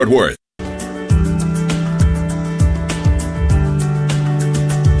Worth.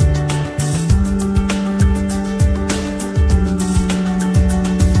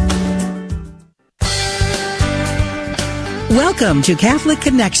 Welcome to Catholic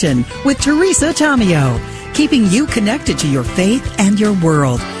Connection with Teresa Tomeo, keeping you connected to your faith and your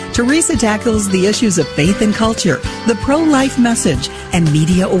world. Teresa tackles the issues of faith and culture, the pro-life message, and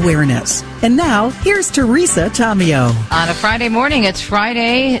media awareness. And now, here's Teresa Tomeo. On a Friday morning, it's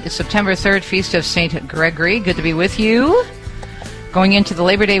Friday, September 3rd, Feast of St. Gregory. Good to be with you. Going into the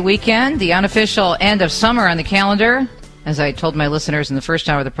Labor Day weekend, the unofficial end of summer on the calendar. As I told my listeners in the first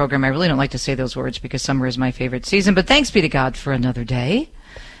hour of the program, I really don't like to say those words because summer is my favorite season, but thanks be to God for another day.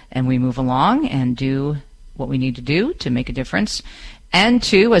 And we move along and do what we need to do to make a difference. And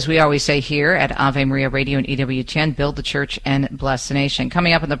to, as we always say here at Ave Maria Radio and EWTN, build the church and bless the nation.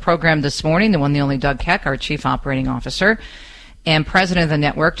 Coming up in the program this morning, the one, the only Doug Keck, our Chief Operating Officer and President of the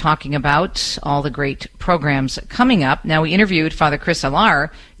network, talking about all the great programs coming up. Now, we interviewed Father Chris Alar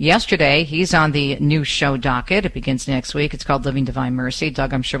yesterday. He's on the new show docket. It begins next week. It's called Living Divine Mercy.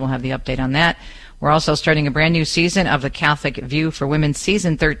 Doug, I'm sure we'll have the update on that. We're also starting a brand new season of the Catholic View for Women,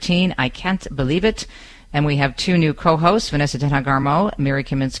 Season 13. I can't believe it. And we have two new co-hosts, Vanessa Denhagarmo, Mary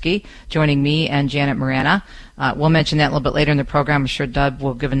Kaminsky, joining me and Janet Morana. We'll mention that a little bit later in the program. I'm sure Doug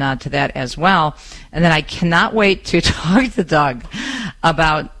will give a nod to that as well. And then I cannot wait to talk to Doug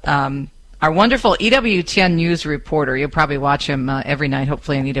about our wonderful EWTN News reporter. You'll probably watch him every night,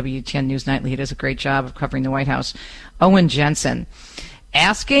 hopefully, on EWTN News Nightly. He does a great job of covering the White House. Owen Jensen,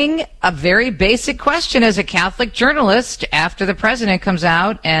 asking a very basic question as a Catholic journalist after the president comes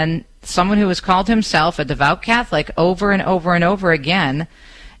out and someone who has called himself a devout Catholic over and over and over again,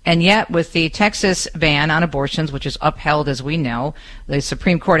 and yet with the Texas ban on abortions, which is upheld as we know, the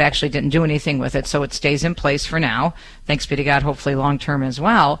Supreme Court actually didn't do anything with it, so it stays in place for now. Thanks be to God, hopefully long-term as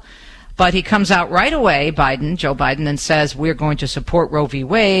well. But he comes out right away, Joe Biden, and says, we're going to support Roe v.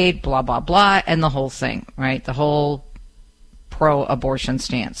 Wade, blah, blah, blah, and the whole thing, right? The whole pro-abortion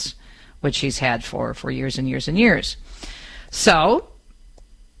stance, which he's had for years and years and years. So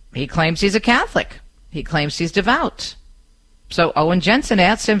he claims he's a Catholic. He claims he's devout. So Owen Jensen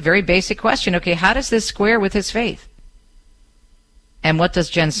asks him a very basic question. Okay, how does this square with his faith? And what does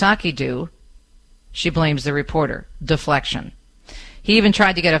Jen Psaki do? She blames the reporter. Deflection. He even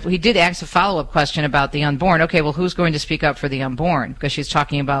tried to he did ask a follow-up question about the unborn. Okay, well, who's going to speak up for the unborn? Because she's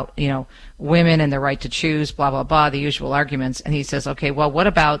talking about, women and their right to choose, blah, blah, blah, the usual arguments. And he says, okay, well, what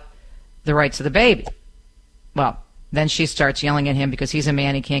about the rights of the baby? Well, then she starts yelling at him because he's a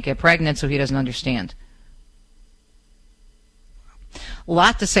man, he can't get pregnant, so he doesn't understand. A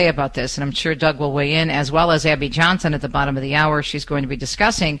lot to say about this, and I'm sure Doug will weigh in, as well as Abby Johnson at the bottom of the hour. She's going to be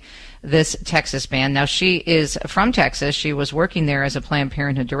discussing this Texas ban. Now, she is from Texas. She was working there as a Planned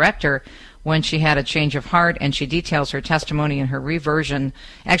Parenthood director when she had a change of heart, and she details her testimony and her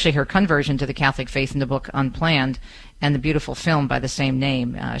her conversion to the Catholic faith in the book Unplanned and the beautiful film by the same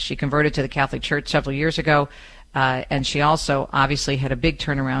name. She converted to the Catholic Church several years ago. And she also obviously had a big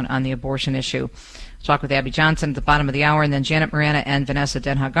turnaround on the abortion issue. Talk with Abby Johnson at the bottom of the hour, and then Janet Morana and Vanessa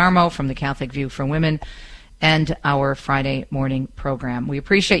Denhagarmo from the Catholic View for Women and our Friday morning program. We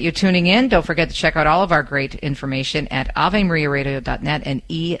appreciate you tuning in. Don't forget to check out all of our great information at AveMariaRadio.net and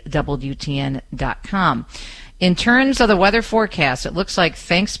EWTN.com. In terms of the weather forecast, it looks like,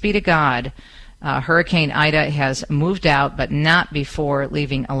 thanks be to God, Hurricane Ida has moved out, but not before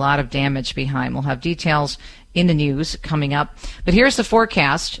leaving a lot of damage behind. We'll have details in the news coming up. But here's the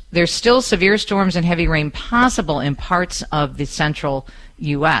forecast. There's still severe storms and heavy rain possible in parts of the central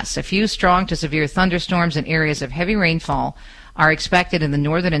U.S. A few strong to severe thunderstorms and areas of heavy rainfall are expected in the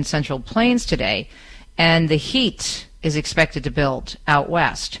northern and central plains today, and the heat is expected to build out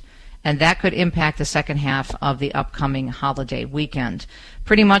west, and that could impact the second half of the upcoming holiday weekend.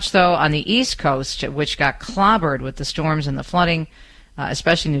 Pretty much, though, on the East Coast, which got clobbered with the storms and the flooding,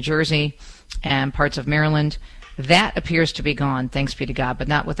 especially New Jersey and parts of Maryland, that appears to be gone, thanks be to God, but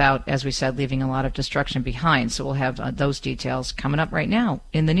not without, as we said, leaving a lot of destruction behind. So we'll have those details coming up right now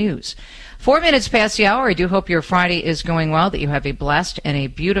in the news. 4 minutes past the hour. I do hope your Friday is going well, that you have a blessed and a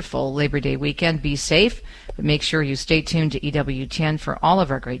beautiful Labor Day weekend. Be safe, but make sure you stay tuned to EWTN for all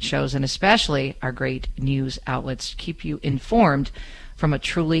of our great shows and especially our great news outlets to keep you informed from a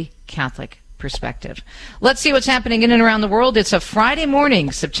truly Catholic perspective. Let's see what's happening in and around the world. It's a Friday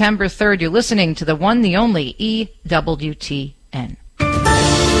morning, September 3rd. You're listening to the one, the only EWTN.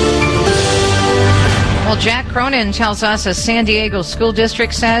 Well, Jack Cronin tells us a San Diego school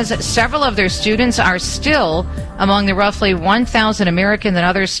district says several of their students are still among the roughly 1,000 American and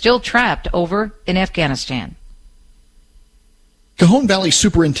others still trapped over in Afghanistan. Cajon Valley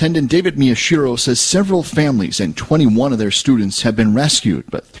Superintendent David Miyashiro says several families and 21 of their students have been rescued,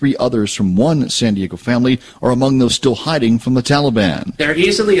 but 3 others from one San Diego family are among those still hiding from the Taliban. There are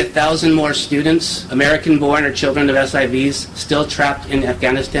easily 1,000 more students, American-born or children of SIVs, still trapped in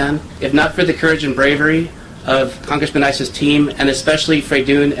Afghanistan. If not for the courage and bravery of Congressman Issah's team, and especially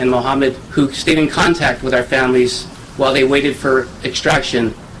Freydoun and Mohammed, who stayed in contact with our families while they waited for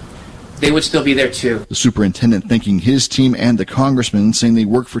extraction, they would still be there too. The superintendent thanking his team and the congressman, saying they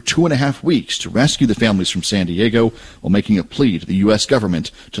worked for 2.5 weeks to rescue the families from San Diego, while making a plea to the U.S.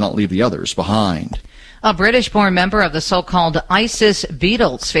 government to not leave the others behind. A British-born member of the so-called ISIS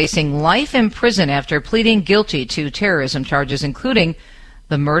Beatles facing life in prison after pleading guilty to terrorism charges, including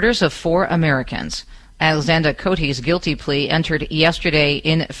the murders of 4 Americans. Alexander Cody's guilty plea entered yesterday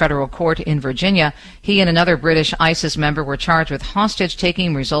in federal court in Virginia. He and another British ISIS member were charged with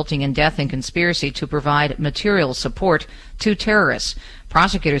hostage-taking resulting in death and conspiracy to provide material support to terrorists.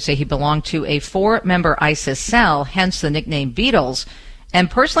 Prosecutors say he belonged to a 4-member ISIS cell, hence the nickname Beatles,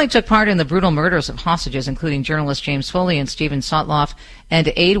 and personally took part in the brutal murders of hostages, including journalist James Foley and Stephen Sotloff,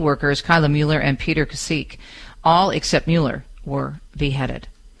 and aid workers Kyla Mueller and Peter Kasich. All except Mueller were beheaded.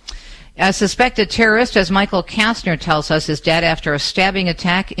 A suspected terrorist, as Michael Kastner tells us, is dead after a stabbing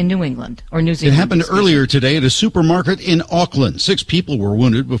attack in New Zealand. It happened earlier today at a supermarket in Auckland. 6 people were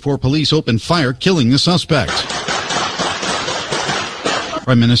wounded before police opened fire, killing the suspect.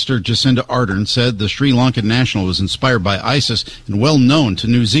 Prime Minister Jacinda Ardern said the Sri Lankan national was inspired by ISIS and well known to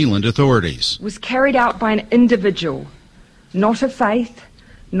New Zealand authorities. Was carried out by an individual, not a faith,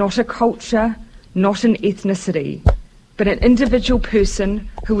 not a culture, not an ethnicity, but an individual person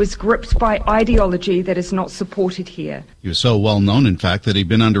who was gripped by ideology that is not supported here. He was so well known, in fact, that he'd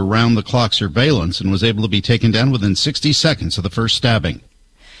been under round-the-clock surveillance and was able to be taken down within 60 seconds of the first stabbing.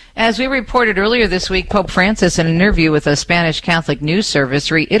 As we reported earlier this week, Pope Francis, in an interview with a Spanish Catholic news service,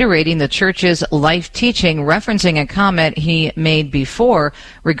 reiterating the Church's life teaching, referencing a comment he made before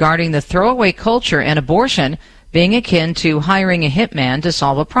regarding the throwaway culture and abortion being akin to hiring a hitman to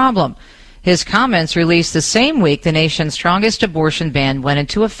solve a problem. His comments released the same week the nation's strongest abortion ban went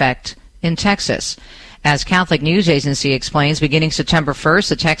into effect in Texas. As Catholic News Agency explains, beginning September 1st,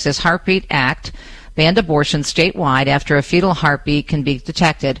 the Texas Heartbeat Act banned abortion statewide after a fetal heartbeat can be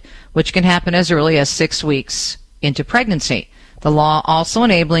detected, which can happen as early as 6 weeks into pregnancy. The law also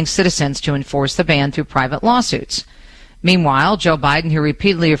enabling citizens to enforce the ban through private lawsuits. Meanwhile, Joe Biden, who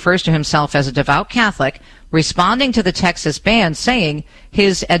repeatedly refers to himself as a devout Catholic, responding to the Texas ban, saying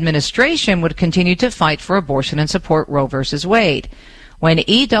his administration would continue to fight for abortion and support Roe v. Wade. When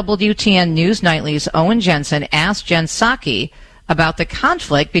EWTN News Nightly's Owen Jensen asked Jen Psaki about the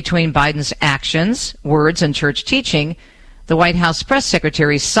conflict between Biden's actions, words, and church teaching, the White House press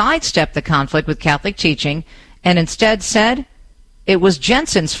secretary sidestepped the conflict with Catholic teaching and instead said it was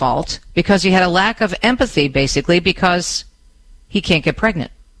Jensen's fault because he had a lack of empathy, basically, because he can't get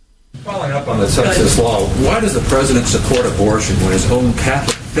pregnant. Following up on the Texas law, why does the president support abortion when his own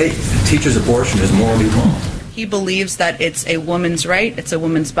Catholic faith teaches abortion is morally wrong? He believes that it's a woman's right, it's a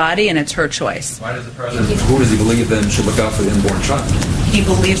woman's body, and it's her choice. Why does the president, who does he believe then should look out for the unborn child? He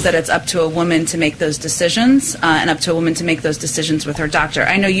believes that it's up to a woman to make those decisions, and up to a woman to make those decisions with her doctor.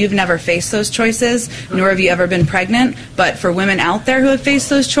 I know you've never faced those choices, nor have you ever been pregnant, but for women out there who have faced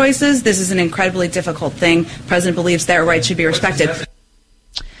those choices, this is an incredibly difficult thing. The president believes their rights should be respected.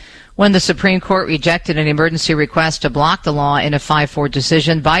 When the Supreme Court rejected an emergency request to block the law in a 5-4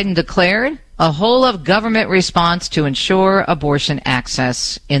 decision, Biden declared a whole-of-government response to ensure abortion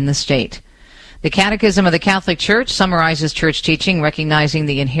access in the state. The Catechism of the Catholic Church summarizes church teaching, recognizing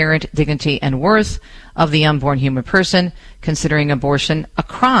the inherent dignity and worth of the unborn human person, considering abortion a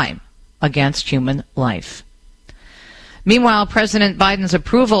crime against human life. Meanwhile, President Biden's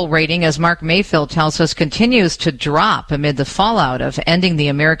approval rating, as Mark Mayfield tells us, continues to drop amid the fallout of ending the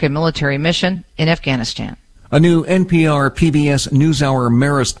American military mission in Afghanistan. A new NPR PBS NewsHour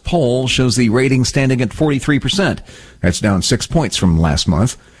Marist poll shows the rating standing at 43%. That's down 6 points from last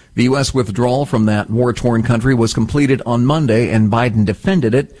month. The U.S. withdrawal from that war-torn country was completed on Monday, and Biden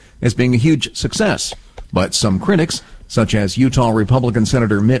defended it as being a huge success. But some critics, such as Utah Republican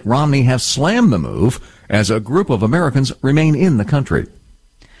Senator Mitt Romney, have slammed the move as a group of Americans remain in the country.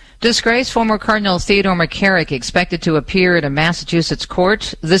 Disgraced former Cardinal Theodore McCarrick expected to appear at a Massachusetts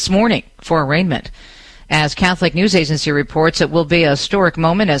court this morning for arraignment. As Catholic News Agency reports, it will be a historic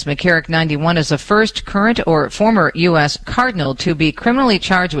moment as McCarrick, 91, is the first current or former U.S. cardinal to be criminally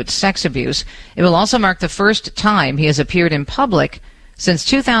charged with sex abuse. It will also mark the first time he has appeared in public since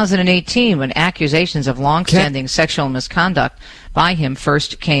 2018, when accusations of long-standing sexual misconduct by him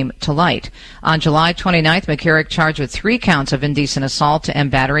first came to light. On July 29th, McCarrick charged with 3 counts of indecent assault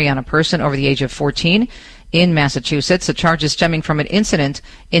and battery on a person over the age of 14 in Massachusetts. The charges stemming from an incident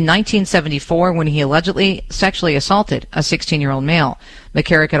in 1974 when he allegedly sexually assaulted a 16-year-old male.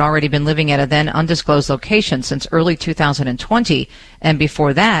 McCarrick had already been living at a then undisclosed location since early 2020, and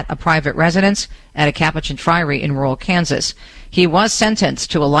before that, a private residence at a Capuchin friary in rural Kansas. He was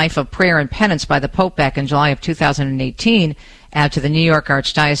sentenced to a life of prayer and penance by the Pope back in July of 2018 after the New York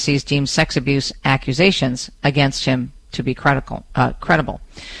Archdiocese deemed sex abuse accusations against him to be credible.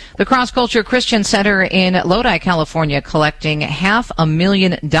 The Cross Culture Christian Center in Lodi, California, collecting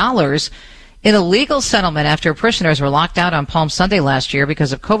 $500,000 in a legal settlement after parishioners were locked out on Palm Sunday last year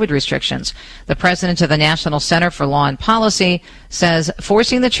because of COVID restrictions. The president of the National Center for Law and Policy says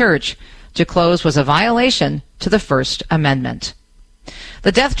forcing the church to close was a violation to the First Amendment.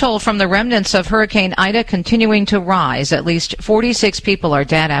 The death toll from the remnants of Hurricane Ida continuing to rise. At least 46 people are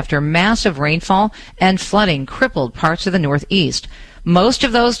dead after massive rainfall and flooding crippled parts of the Northeast. Most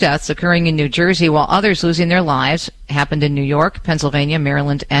of those deaths occurring in New Jersey, while others losing their lives happened in New York, Pennsylvania,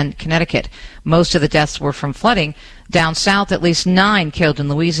 Maryland, and Connecticut. Most of the deaths were from flooding. Down south, at least 9 killed in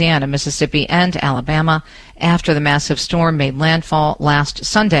Louisiana, Mississippi, and Alabama after the massive storm made landfall last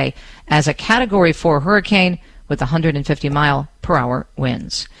Sunday as a Category 4 hurricane with 150-mile-per-hour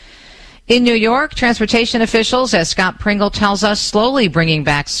winds. In New York, transportation officials, as Scott Pringle tells us, slowly bringing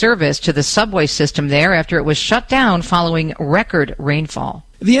back service to the subway system there after it was shut down following record rainfall.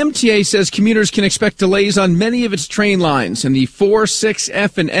 The MTA says commuters can expect delays on many of its train lines, and the 4, 6,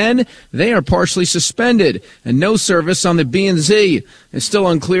 F, and N, they are partially suspended, and no service on the B and Z. It's still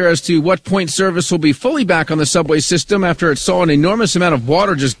unclear as to what point service will be fully back on the subway system after it saw an enormous amount of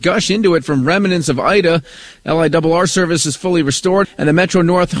water just gush into it from remnants of Ida. LIRR service is fully restored, and the Metro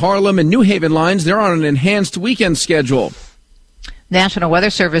North, Harlem, and New Haven lines, they're on an enhanced weekend schedule. National Weather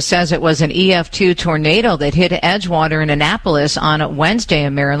Service says it was an EF2 tornado that hit Edgewater in Annapolis on Wednesday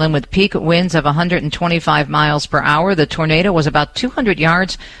in Maryland with peak winds of 125 miles per hour. The tornado was about 200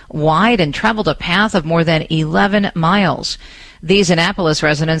 yards wide and traveled a path of more than 11 miles. These Annapolis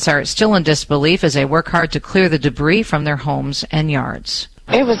residents are still in disbelief as they work hard to clear the debris from their homes and yards.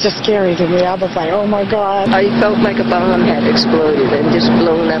 It was just scary to me. I was like, oh my God. I felt like a bomb had exploded and just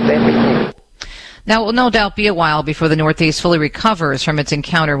blown up everything. Now, it will no doubt be a while before the Northeast fully recovers from its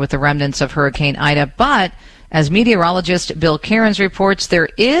encounter with the remnants of Hurricane Ida, but as meteorologist Bill Cairns reports, there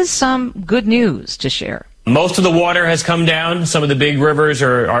is some good news to share. Most of the water has come down. Some of the big rivers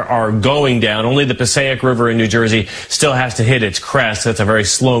are going down. Only the Passaic River in New Jersey still has to hit its crest. That's a very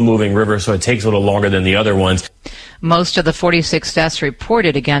slow-moving river, so it takes a little longer than the other ones. Most of the 46 deaths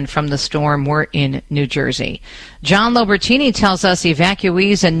reported again from the storm were in New Jersey. John Lobertini tells us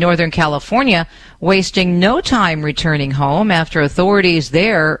evacuees in Northern California wasting no time returning home after authorities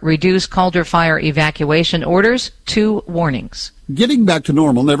there reduced Calder Fire evacuation orders to warnings. Getting back to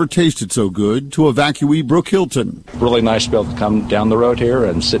normal never tasted so good to evacuee Brooke Hilton. Really nice to be able to come down the road here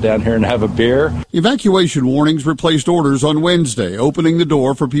and sit down here and have a beer. Evacuation warnings replaced orders on Wednesday, opening the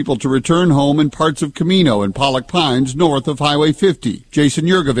door for people to return home in parts of Camino and Pollock Pines north of Highway 50. Jason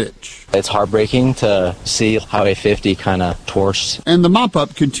Yurgovich. It's heartbreaking to see Highway 50 kind of torched. And the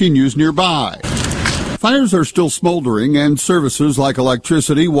mop-up continues nearby. Fires are still smoldering, and services like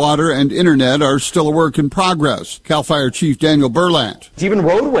electricity, water, and internet are still a work in progress. CAL FIRE Chief Daniel Berlant. Even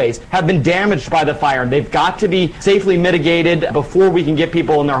roadways have been damaged by the fire. They've got to be safely mitigated before we can get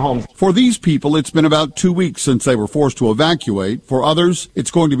people in their homes. For these people, it's been about 2 weeks since they were forced to evacuate. For others,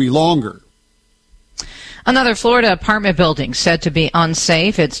 it's going to be longer. Another Florida apartment building said to be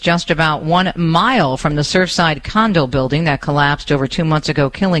unsafe. It's just about 1 mile from the Surfside condo building that collapsed over 2 months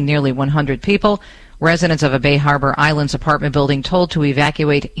ago, killing nearly 100 people. Residents of a Bay Harbor Islands apartment building told to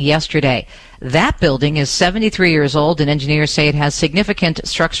evacuate yesterday. That building is 73 years old, and engineers say it has significant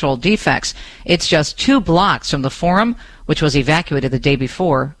structural defects. It's just 2 blocks from the Forum, which was evacuated the day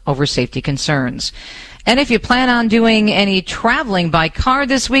before over safety concerns. And if you plan on doing any traveling by car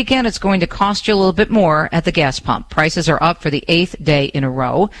this weekend, it's going to cost you a little bit more at the gas pump. Prices are up for the 8th day in a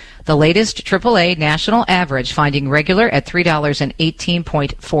row. The latest AAA national average finding regular at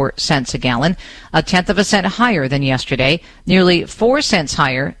 $3.18.4 a gallon, a tenth of a cent higher than yesterday, nearly 4 cents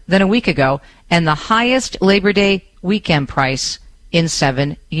higher than a week ago, and the highest Labor Day weekend price in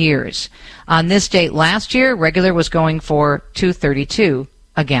 7 years. On this date last year, regular was going for $2.32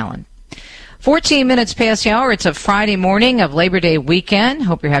 a gallon. 14 minutes past the hour. It's a Friday morning of Labor Day weekend.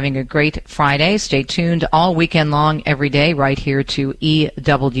 Hope you're having a great Friday. Stay tuned all weekend long every day right here to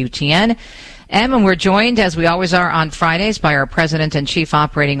EWTN. And we're joined, as we always are on Fridays, by our President and Chief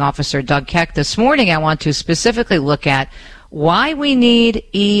Operating Officer, Doug Keck. This morning, I want to specifically look at why we need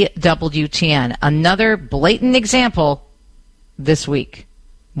EWTN. Another blatant example this week.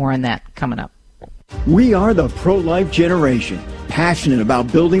 More on that coming up. We are the pro-life generation, passionate about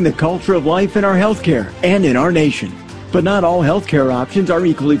building the culture of life in our healthcare and in our nation. But not all healthcare options are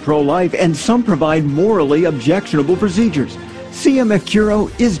equally pro-life, and some provide morally objectionable procedures. CMF Curo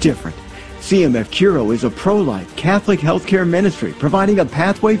is different. CMF Curo is a pro-life Catholic healthcare ministry providing a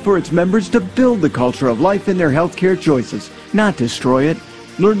pathway for its members to build the culture of life in their healthcare choices, not destroy it.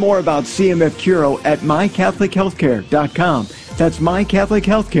 Learn more about CMF Curo at mycatholichealthcare.com. That's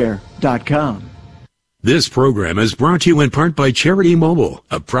mycatholichealthcare.com. This program is brought to you in part by Charity Mobile,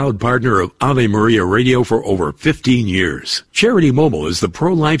 a proud partner of Ave Maria Radio for over 15 years. Charity Mobile is the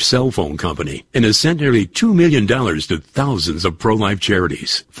pro-life cell phone company and has sent nearly $2 million to thousands of pro-life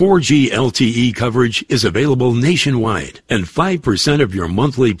charities. 4G LTE coverage is available nationwide, and 5% of your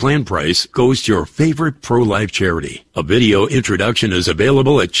monthly plan price goes to your favorite pro-life charity. A video introduction is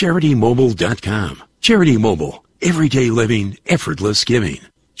available at CharityMobile.com. Charity Mobile, everyday living, effortless giving.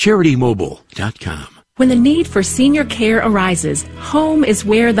 CharityMobile.com. When the need for senior care arises, home is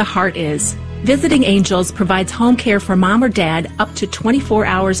where the heart is. Visiting Angels provides home care for mom or dad up to 24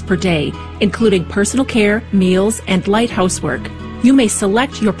 hours per day, including personal care, meals, and light housework. You may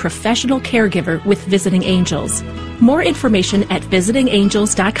select your professional caregiver with Visiting Angels. More information at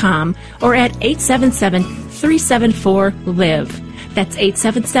visitingangels.com or at 877-374-LIVE. That's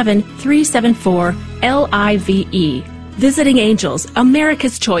 877-374-LIVE. Visiting Angels,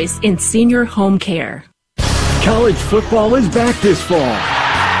 America's choice in senior home care. College football is back this fall.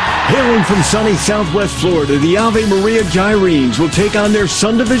 Hailing from sunny Southwest Florida, the Ave Maria Gyrenes will take on their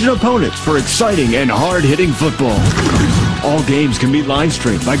Sun Division opponents for exciting and hard-hitting football. All games can be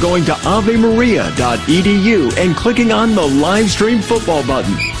live-streamed by going to avemaria.edu and clicking on the live stream football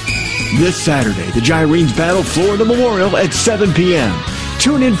button. This Saturday, the Gyrenes battle Florida Memorial at 7 p.m.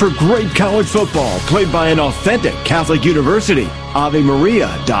 Tune in for great college football played by an authentic Catholic university.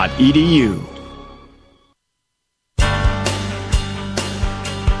 avemaria.edu.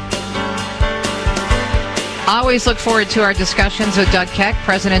 Always look forward to our discussions with Doug Keck,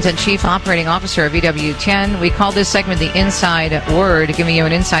 President and Chief Operating Officer of EWTN. We call this segment the Inside Word, giving you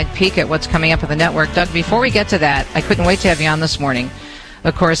an inside peek at what's coming up with the network. Doug, before we get to that, I couldn't wait to have you on this morning.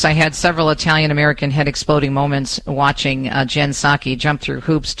 Of course, I had several Italian-American head-exploding moments watching Jen Psaki jump through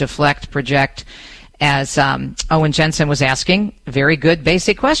hoops, deflect, project, as Owen Jensen was asking very good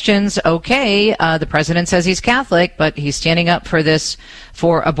basic questions. Okay, the president says he's Catholic, but he's standing up for this,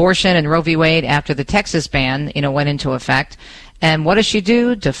 for abortion and Roe v. Wade after the Texas ban, went into effect. And what does she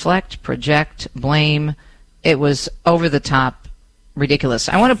do? Deflect, project, blame. It was over the top, ridiculous.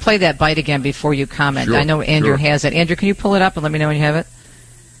 I want to play that bite again before you comment. Sure, I know Andrew has it. Andrew, can you pull it up and let me know when you have it?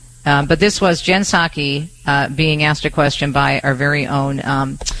 But this was Jen Psaki being asked a question by our very own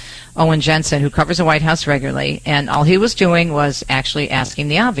Owen Jensen, who covers the White House regularly, and all he was doing was actually asking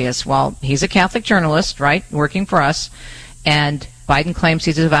the obvious. Well, he's a Catholic journalist, right, working for us, and Biden claims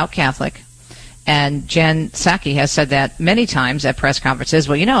he's a devout Catholic. And Jen Psaki has said that many times at press conferences.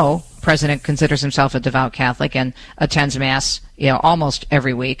 Well, President considers himself a devout Catholic and attends Mass, almost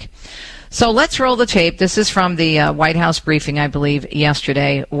every week. So let's roll the tape. This is from the White House briefing, I believe,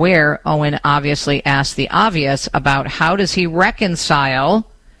 yesterday, where Owen obviously asked the obvious about how does he reconcile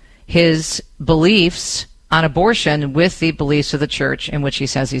his beliefs on abortion with the beliefs of the church in which he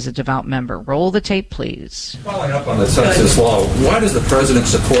says he's a devout member. Roll the tape, please. Following up on the census law, why does the president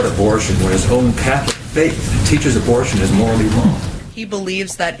support abortion when his own Catholic faith teaches abortion is morally wrong? He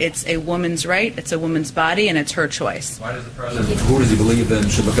believes that it's a woman's right, it's a woman's body, and it's her choice. Why does the president, who does he believe then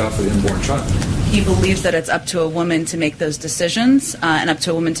should look out for the unborn child? He believes that it's up to a woman to make those decisions, and up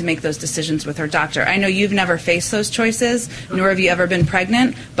to a woman to make those decisions with her doctor. I know you've never faced those choices, nor have you ever been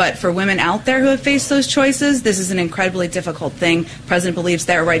pregnant, but for women out there who have faced those choices, this is an incredibly difficult thing. The president believes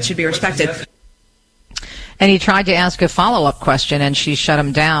their rights should be respected. And he tried to ask a follow-up question, and she shut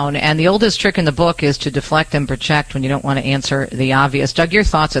him down. And the oldest trick in the book is to deflect and project when you don't want to answer the obvious. Doug, your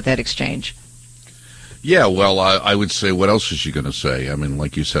thoughts at that exchange? Yeah, well, I would say, what else is she going to say? I mean,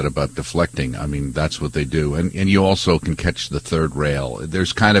 like you said about deflecting, I mean, that's what they do. And you also can catch the third rail.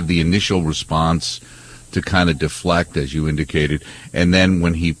 There's kind of the initial response to kind of deflect, as you indicated. And then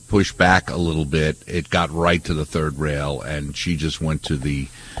when he pushed back a little bit, it got right to the third rail, and she just went to the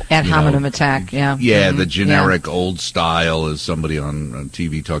ad hominem attack, yeah. Yeah, Mm-hmm. the generic old style, as somebody on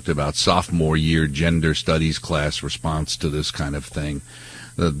TV talked about, sophomore year gender studies class response to this kind of thing.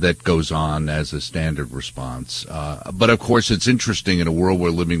 that goes on as a standard response. But of course, it's interesting in a world we're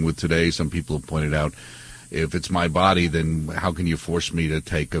living with today. Some people have pointed out, if it's my body, then how can you force me to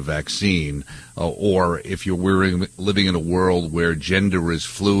take a vaccine? Or if we're living in a world where gender is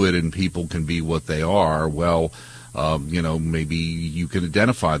fluid and people can be what they are, well, maybe you can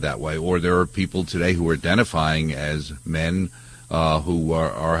identify that way. Or there are people today who are identifying as men who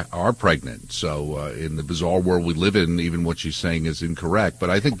are pregnant. So in the bizarre world we live in, even what she's saying is incorrect. But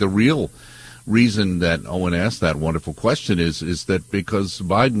I think the real reason that Owen asked that wonderful question is that because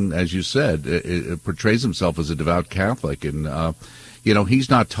Biden, as you said, it portrays himself as a devout Catholic, and he's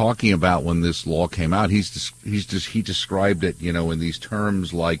not talking about when this law came out. He described it, in these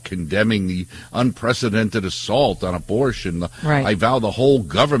terms like condemning the unprecedented assault on abortion. Right. I vow the whole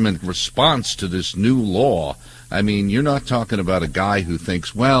government response to this new law. I mean, you're not talking about a guy who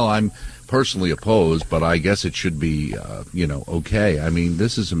thinks, well, I'm personally opposed, but I guess it should be, okay. I mean,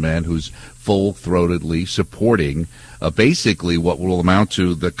 this is a man who's full-throatedly supporting basically what will amount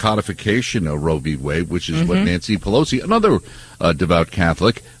to the codification of Roe v. Wade, which is what Nancy Pelosi, another devout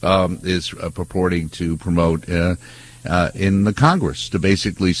Catholic, is purporting to promote in the Congress, to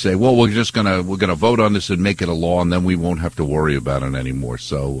basically say, well, we're gonna vote on this and make it a law, and then we won't have to worry about it anymore.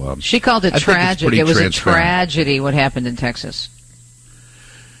 So she called it tragic. It was a tragedy what happened in Texas.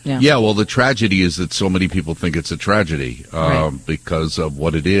 Yeah, well, the tragedy is that so many people think it's a tragedy because of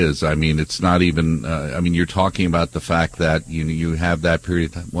what it is. I mean, it's not even, you're talking about the fact that you have that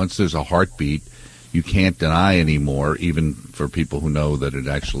period. Once there's a heartbeat, you can't deny anymore, even for people who know that it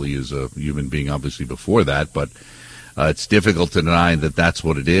actually is a human being, obviously, before that. But it's difficult to deny that that's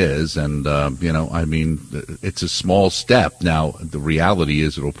what it is. And, it's a small step. Now, the reality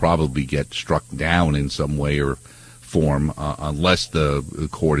is it'll probably get struck down in some way or form unless the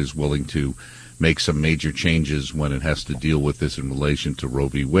court is willing to make some major changes when it has to deal with this in relation to Roe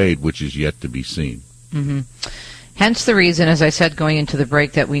v. Wade, which is yet to be seen. Hence the reason, as I said going into the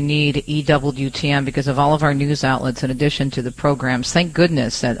break, that we need EWTN because of all of our news outlets in addition to the programs. Thank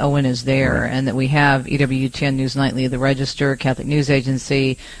goodness that Owen is there and that we have EWTN News Nightly, The Register, Catholic News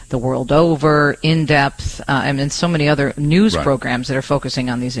Agency, The World Over, In Depth, and so many other news programs that are focusing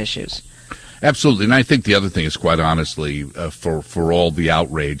on these issues. Absolutely, and I think the other thing is, quite honestly, for all the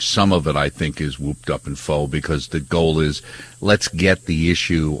outrage, some of it I think is whooped up in faux because the goal is let's get the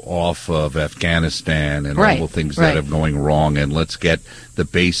issue off of Afghanistan and all the things that are going wrong, and let's get the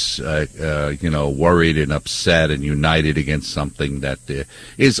base, worried and upset and united against something that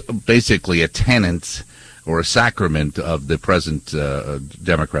is basically a tenet or a sacrament of the present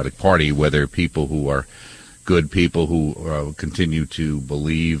Democratic Party, whether people who are good people who continue to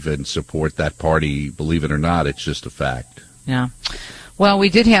believe and support that party, believe it or not, it's just a fact. Yeah. Well, we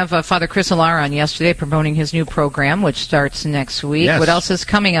did have Father Chris Alara on yesterday promoting his new program, which starts next week. Yes. What else is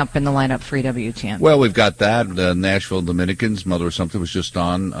coming up in the lineup for EWTN? Well, we've got that. Nashville Dominicans, Mother or Something was just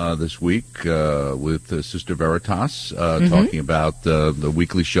on this week with Sister Veritas, talking about the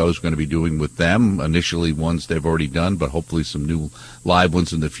weekly shows we're going to be doing with them. Initially, ones they've already done, but hopefully some new live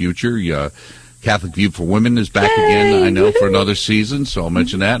ones in the future. Catholic View for Women is back again, I know, for another season, so I'll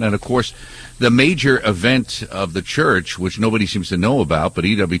mention that. And, of course, the major event of the church, which nobody seems to know about, but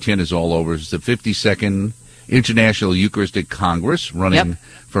EWTN is all over, is the 52nd International Eucharistic Congress, running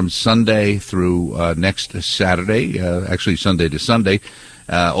from Sunday through next Saturday, actually Sunday to Sunday.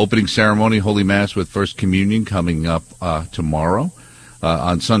 Opening ceremony, Holy Mass with First Communion coming up tomorrow.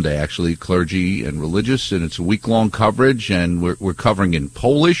 On Sunday, actually, clergy and religious, and it's a week-long coverage, and we're covering in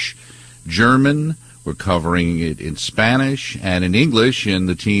Polish, German, we're covering it in Spanish and in English, and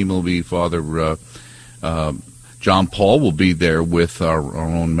the team will be Father John Paul will be there with our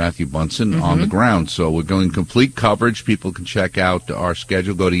own Matthew Bunson on the ground. So we're going complete coverage. People can check out our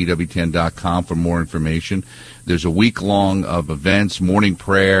schedule. Go to EWTN.com for more information. There's a week-long of events, morning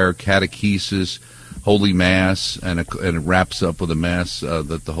prayer, catechesis, Holy Mass, and it wraps up with a Mass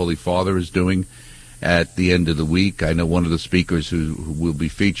that the Holy Father is doing at the end of the week. I know one of the speakers who will be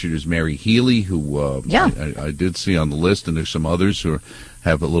featured is Mary Healy, who I did see on the list, and there's some others who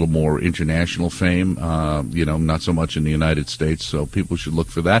have a little more international fame, not so much in the United States, so people should look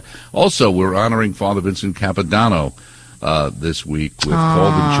for that. Also, we're honoring Father Vincent Capodanno this week with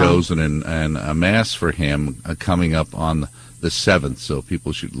Called and Chosen and a Mass for him coming up on the 7th, so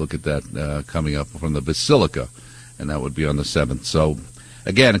people should look at that coming up from the Basilica, and that would be on the 7th. So,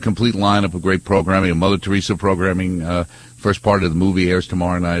 again, a complete lineup of great programming, Mother Teresa programming. First part of the movie airs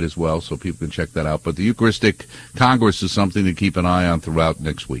tomorrow night as well, so people can check that out. But the Eucharistic Congress is something to keep an eye on throughout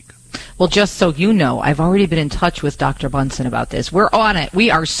next week. Well, just so you know, I've already been in touch with Dr. Bunson about this. We're on it. We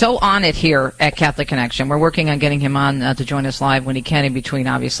are so on it here at Catholic Connection. We're working on getting him on to join us live when he can, in between,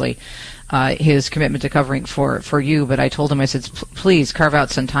 obviously, his commitment to covering for you. But I told him, I said, please carve out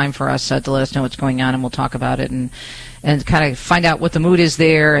some time for us to let us know what's going on, and we'll talk about it and kind of find out what the mood is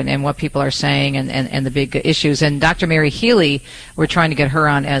there and what people are saying and the big issues. And Dr. Mary Healy, we're trying to get her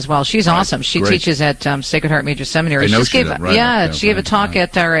on as well. She's awesome. She teaches at Sacred Heart Major Seminary. I know she gave a talk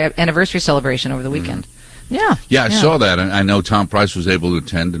at our anniversary celebration over the weekend. Yeah. Yeah, I saw that. And I know Tom Price was able to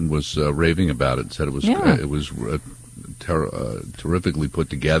attend and was raving about it. Said it was terrifically put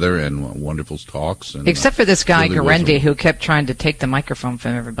together and wonderful talks. And, except for this guy, really Garendi, who kept trying to take the microphone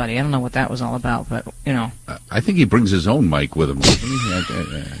from everybody. I don't know what that was all about, but, you know. I think he brings his own mic with him,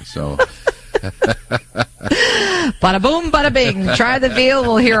 doesn't he? So... Bada boom, bada bing. Try the veal.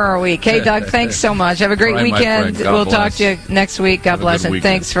 We'll hear our week. Hey, Doug, thanks so much. Have a great weekend. We'll talk to you next week. God bless, and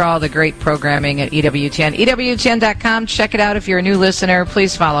thanks for all the great programming at EWTN. EWTN.com. Check it out if you're a new listener.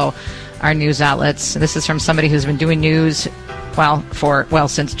 Please follow our news outlets. This is from somebody who's been doing news,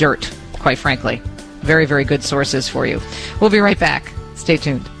 since dirt, quite frankly. Very, very good sources for you. We'll be right back. Stay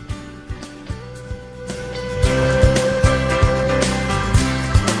tuned.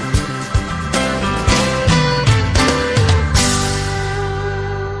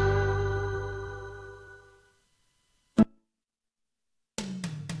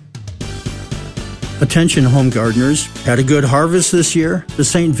 Attention home gardeners, had a good harvest this year? The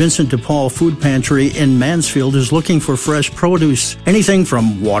St. Vincent de Paul Food Pantry in Mansfield is looking for fresh produce. Anything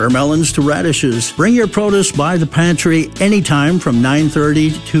from watermelons to radishes. Bring your produce by the pantry anytime from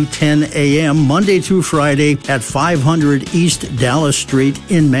 9:30 to 10 a.m. Monday through Friday at 500 East Dallas Street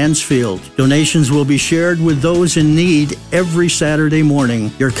in Mansfield. Donations will be shared with those in need every Saturday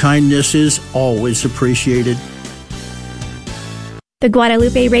morning. Your kindness is always appreciated. The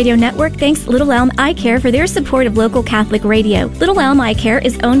Guadalupe Radio Network thanks Little Elm Eye Care for their support of local Catholic radio. Little Elm Eye Care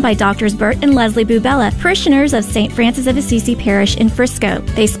is owned by Drs. Bert and Leslie Bubella, parishioners of St. Francis of Assisi Parish in Frisco.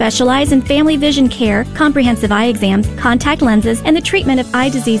 They specialize in family vision care, comprehensive eye exams, contact lenses, and the treatment of eye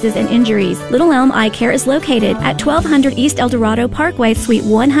diseases and injuries. Little Elm Eye Care is located at 1200 East El Dorado Parkway, Suite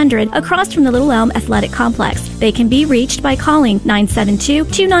 100, across from the Little Elm Athletic Complex. They can be reached by calling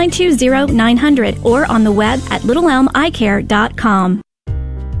 972-292-0900 or on the web at littleelmeyecare.com.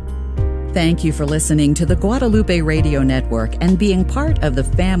 Thank you for listening to the Guadalupe Radio Network and being part of the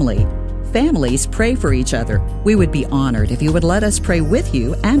family. Families pray for each other. We would be honored if you would let us pray with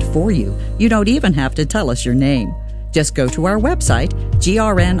you and for you. You don't even have to tell us your name. Just go to our website,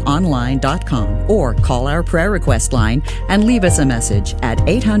 grnonline.com, or call our prayer request line and leave us a message at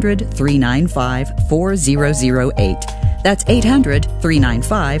 800-395-4008. That's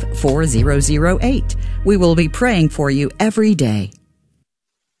 800-395-4008. We will be praying for you every day.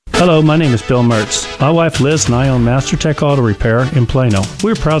 Hello, my name is Bill Mertz. My wife Liz and I own MasterTech Auto Repair in Plano.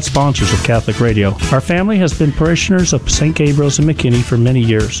 We're proud sponsors of Catholic Radio. Our family has been parishioners of St. Gabriel's in McKinney for many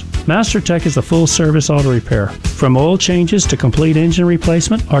years. MasterTech is a full-service auto repair, from oil changes to complete engine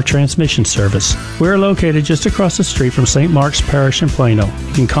replacement or transmission service. We're located just across the street from St. Mark's Parish in Plano.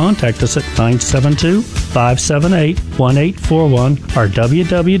 You can contact us at 972-578-1841 or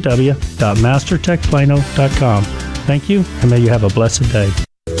www.mastertechplano.com. Thank you, and may you have a blessed day.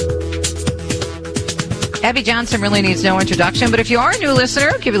 Abby Johnson really needs no introduction, but if you are a new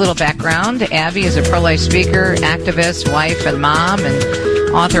listener, I'll give you a little background. Abby is a pro-life speaker, activist, wife, and mom,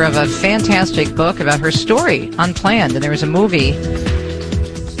 and author of a fantastic book about her story, Unplanned. And there was a movie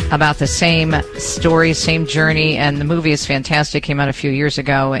about the same story, same journey, and the movie is fantastic. Came out a few years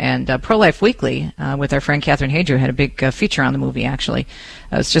ago, and Pro-Life Weekly with our friend Catherine Hadrew had a big feature on the movie, actually.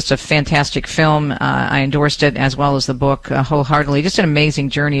 It's just a fantastic film. I endorsed it as well as the book wholeheartedly. Just an amazing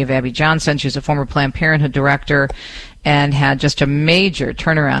journey of Abby Johnson. She's a former Planned Parenthood director and had just a major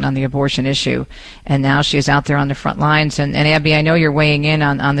turnaround on the abortion issue. And now she's out there on the front lines. And Abby, I know you're weighing in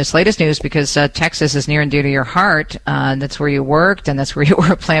on this latest news because Texas is near and dear to your heart. That's where you worked, and that's where you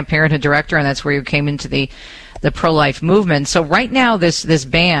were a Planned Parenthood director, and that's where you came into the pro-life movement. So right now this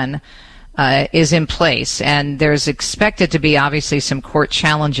ban is in place, and there's expected to be obviously some court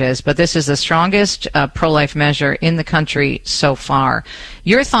challenges, but this is the strongest pro-life measure in the country so far.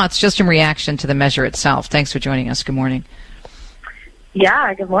 Your thoughts just in reaction to the measure itself. Thanks for joining us. Good morning.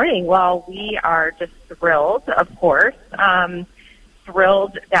 Yeah, good morning. Well, we are just thrilled, of course,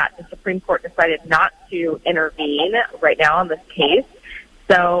 thrilled that the Supreme Court decided not to intervene right now on this case.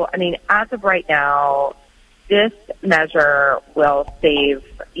 So, I mean, as of right now, this measure will save,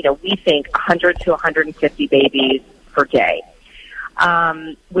 we think 100 to 150 babies per day.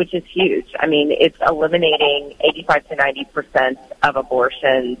 which is huge. I mean, it's eliminating 85 to 90% of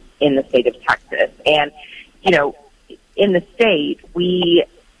abortions in the state of Texas. And, you know, in the state, we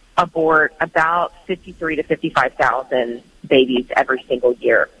abort about 53 to 55,000 babies every single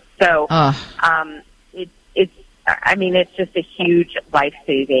year. So, it's just a huge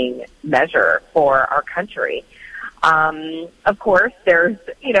life-saving measure for our country. Of course, there's,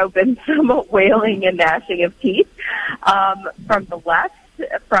 been some wailing and gnashing of teeth from the left,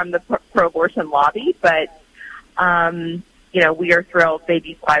 from the pro-abortion lobby, but, we are thrilled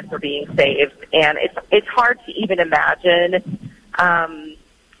babies' lives are being saved. And it's hard to even imagine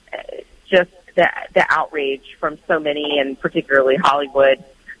just the outrage from so many, and particularly Hollywood,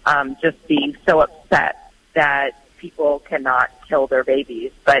 just being so upset that people cannot kill their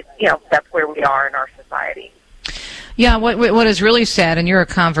babies. But, that's where we are in our society. Yeah, what is really sad, and you're a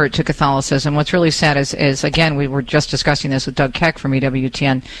convert to Catholicism, what's really sad is again, we were just discussing this with Doug Keck from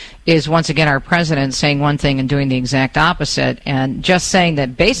EWTN, is once again our president saying one thing and doing the exact opposite, and just saying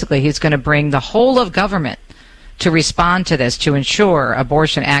that basically he's going to bring the whole of government to respond to this, to ensure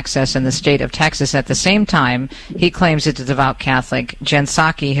abortion access in the state of Texas. At the same time, he claims it's a devout Catholic. Jen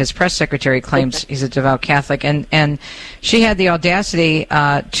Psaki, his press secretary, claims he's a devout Catholic. And she had the audacity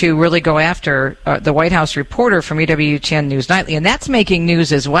to really go after the White House reporter from EWTN News Nightly, and that's making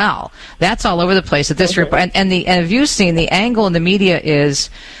news as well. That's all over the place at this report. And have you seen the angle in the media is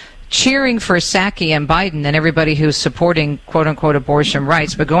cheering for Psaki and Biden and everybody who's supporting quote-unquote abortion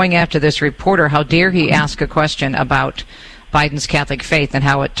rights, but going after this reporter, how dare he ask a question about Biden's Catholic faith and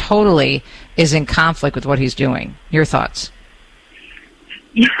how it totally is in conflict with what he's doing. Your thoughts?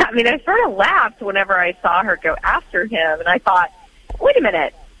 Yeah, I mean, I sort of laughed whenever I saw her go after him, and I thought, wait a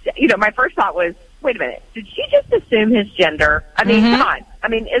minute. My first thought was, wait a minute, did she just assume his gender? I mean, come on. I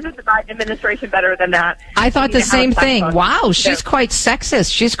mean, isn't the Biden administration better than that? I thought the same thing. Wow, she's quite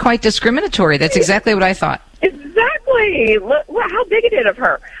sexist. She's quite discriminatory. That's exactly what I thought. Exactly. Look how bigoted of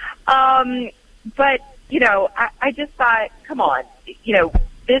her. But, I just thought, come on.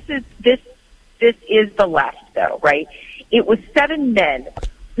 This is the left, though, right? It was 7 men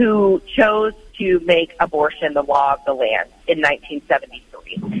who chose to make abortion the law of the land in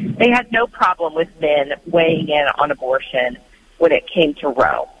 1973. They had no problem with men weighing in on abortion when it came to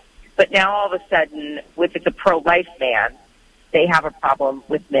Roe. But now all of a sudden, if it's a pro-life man, they have a problem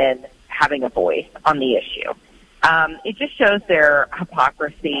with men having a voice on the issue. It just shows their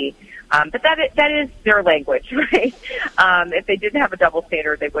hypocrisy. But that is their language, right? If they didn't have a double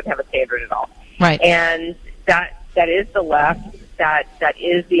standard, they wouldn't have a standard at all. Right. And that is the left. That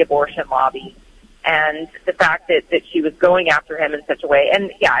is the abortion lobby. And the fact that she was going after him in such a way,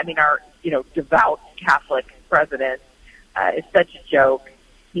 and yeah, I mean, our, devout Catholic president is such a joke.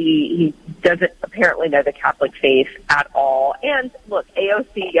 He doesn't apparently know the Catholic faith at all. And look,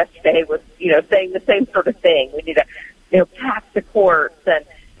 AOC yesterday was, saying the same sort of thing. We need to, pass the courts and,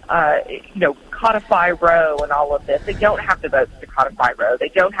 codify Roe and all of this. They don't have the votes to codify Roe. They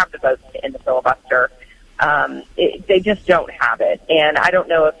don't have the votes to end the filibuster. They just don't have it. And I don't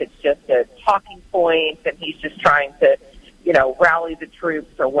know if it's just a talking point and he's just trying to, rally the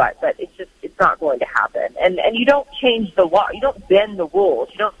troops or what, but it's not going to happen. And you don't change the law. You don't bend the rules.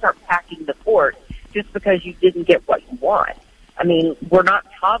 You don't start packing the court just because you didn't get what you want. I mean, we're not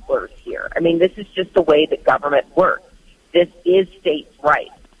toddlers here. I mean, this is just the way that government works. This is states'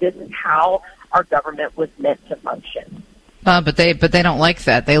 rights. This is how our government was meant to function. But they don't like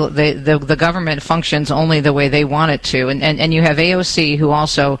that. The government functions only the way they want it to. And you have AOC, who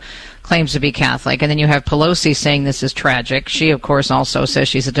also claims to be Catholic, and then you have Pelosi saying this is tragic. She, of course, also says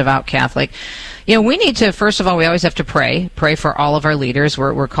she's a devout Catholic. We need to, first of all, we always have to pray for all of our leaders.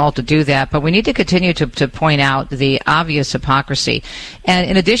 We're called to do that, but we need to continue to point out the obvious hypocrisy. And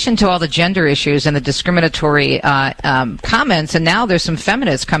in addition to all the gender issues and the discriminatory comments, and now there's some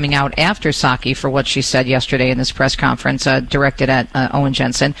feminists coming out after Psaki for what she said yesterday in this press conference directed at Owen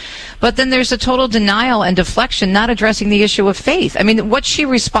Jensen. But then there's a total denial and deflection, not addressing the issue of faith. I mean, what she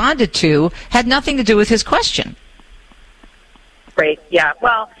responded to had nothing to do with his question. Great, yeah.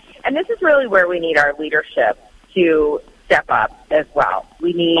 Well, and this is really where we need our leadership to step up as well.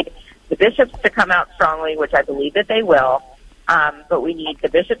 We need the bishops to come out strongly, which I believe that they will, but we need the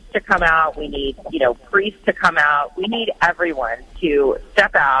bishops to come out. We need, priests to come out. We need everyone to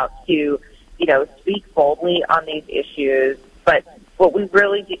step out, to, speak boldly on these issues. But what we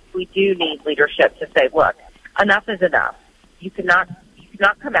do need leadership to say, look, enough is enough. You cannot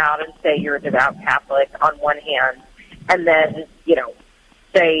come out and say you're a devout Catholic on one hand and then,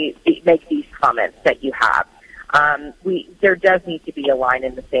 make these comments that you have. There does need to be a line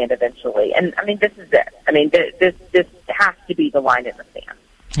in the sand eventually. And, I mean, this is it. I mean, this has to be the line in the sand.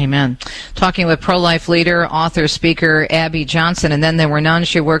 Amen. Talking with pro-life leader, author, speaker Abby Johnson, and then there were none.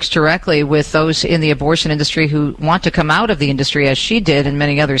 She works directly with those in the abortion industry who want to come out of the industry, as she did and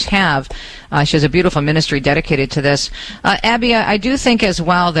many others have. She has a beautiful ministry dedicated to this. Abby, I do think as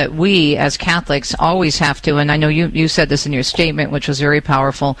well that we as Catholics always have to, and I know you said this in your statement, which was very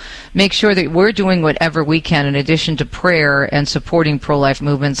powerful, make sure that we're doing whatever we can in addition to prayer and supporting pro-life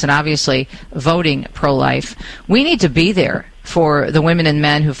movements and obviously voting pro-life. We need to be there for the women and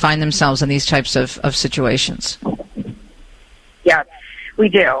men who find themselves in these types of situations. Yeah, we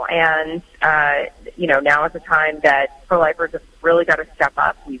do. And, now is a time that pro-lifers have really got to step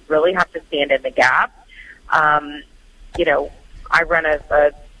up. We really have to stand in the gap. I run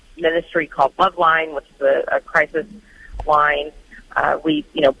a ministry called Love Line, which is a crisis line. We,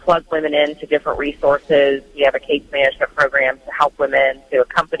 plug women into different resources. We have a case management program to help women, to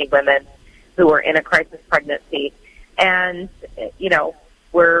accompany women who are in a crisis pregnancy. And,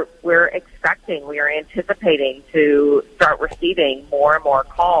 we are anticipating to start receiving more and more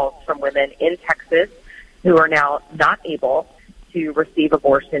calls from women in Texas who are now not able to receive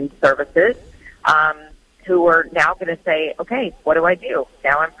abortion services, who are now going to say, okay, what do I do?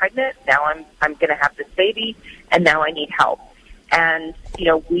 Now I'm pregnant, now I'm going to have this baby, and now I need help. And,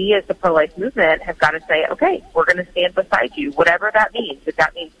 we as the pro-life movement have got to say, okay, we're going to stand beside you, whatever that means. If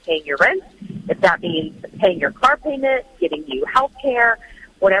that means paying your rent, if that means paying your car payment, getting you health care,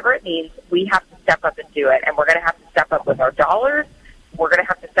 whatever it means, we have to step up and do it. And we're going to have to step up with our dollars. We're going to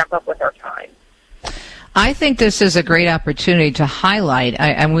have to step up with our time. I think this is a great opportunity to highlight,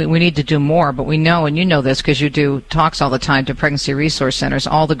 and we need to do more, but we know, and you know this because you do talks all the time to pregnancy resource centers,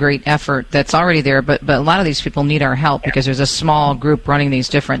 all the great effort that's already there, but a lot of these people need our help because there's a small group running these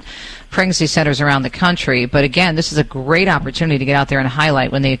different pregnancy centers around the country. But again, this is a great opportunity to get out there and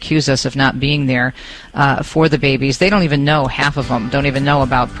highlight when they accuse us of not being there for the babies. They don't even know, half of them don't even know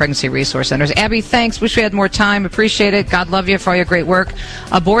about pregnancy resource centers. Abby, thanks. Wish we had more time. Appreciate it. God love you for all your great work.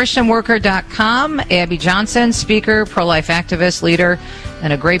 Abortionworker.com. Abby Johnson, speaker, pro-life activist, leader,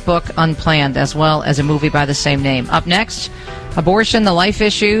 and a great book, Unplanned, as well as a movie by the same name. Up next, abortion, the life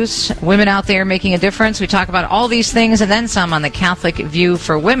issues, women out there making a difference. We talk about all these things and then some on the Catholic View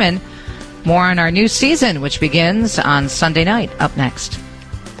for Women. More on our new season, which begins on Sunday night. Up next.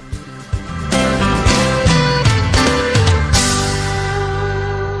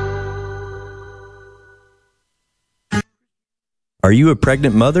 Are you a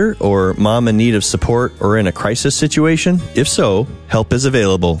pregnant mother or mom in need of support or in a crisis situation? If so, help is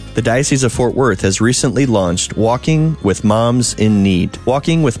available. The Diocese of Fort Worth has recently launched Walking with Moms in Need.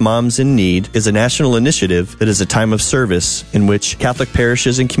 Walking with Moms in Need is a national initiative that is a time of service in which Catholic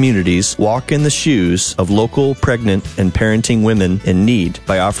parishes and communities walk in the shoes of local pregnant and parenting women in need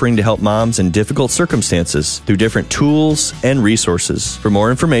by offering to help moms in difficult circumstances through different tools and resources. For more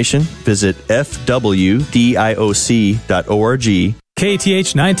information, visit fwdioc.org.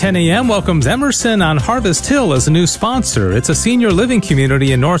 KTH 910 AM welcomes Emerson on Harvest Hill as a new sponsor. It's a senior living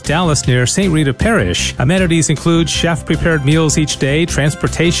community in North Dallas near St. Rita Parish. Amenities include chef-prepared meals each day,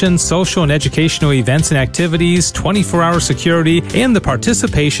 transportation, social and educational events and activities, 24-hour security, and the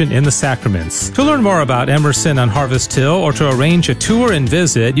participation in the sacraments. To learn more about Emerson on Harvest Hill or to arrange a tour and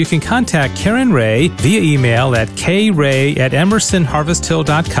visit, you can contact Karen Ray via email at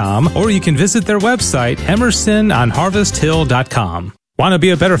kray@emersonharvesthill.com, or you can visit their website, emersononharvesthill.com. Want to be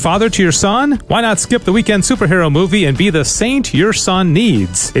a better father to your son? Why not skip the weekend superhero movie and be the saint your son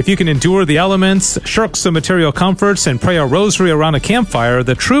needs? If you can endure the elements, shirk some material comforts, and pray a rosary around a campfire,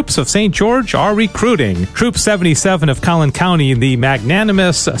 the troops of St. George are recruiting. Troop 77 of Collin County, the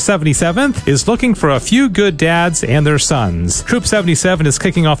magnanimous 77th, is looking for a few good dads and their sons. Troop 77 is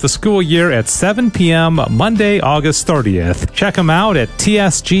kicking off the school year at 7 p.m. Monday, August 30th. Check them out at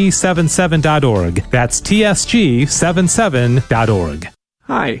tsg77.org. That's tsg77.org.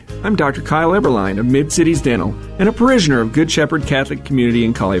 Hi, I'm Dr. Kyle Eberline of Mid-Cities Dental and a parishioner of Good Shepherd Catholic Community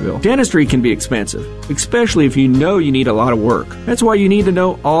in Colleyville. Dentistry can be expensive, especially if you know you need a lot of work. That's why you need to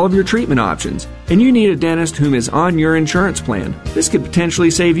know all of your treatment options. And you need a dentist whom is on your insurance plan. This could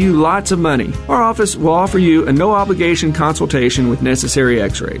potentially save you lots of money. Our office will offer you a no-obligation consultation with necessary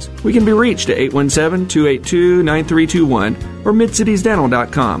x-rays. We can be reached at 817-282-9321 or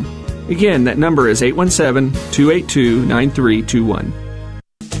midcitiesdental.com. Again, that number is 817-282-9321.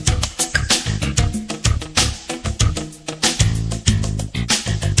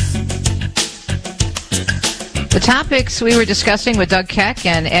 The topics we were discussing with Doug Keck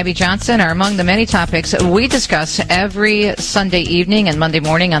and Abby Johnson are among the many topics we discuss every Sunday evening and Monday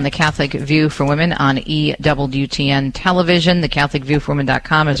morning on the Catholic View for Women on EWTN television.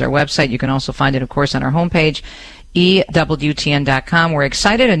 TheCatholicViewForWomen.com is our website. You can also find it, of course, on our homepage, EWTN.com. We're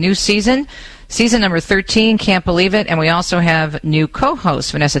excited. A new season number 13, can't believe it. And we also have new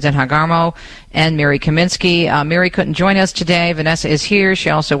co-hosts, Vanessa Denhagarmo and Mary Kaminsky. Mary couldn't join us today. Vanessa is here. She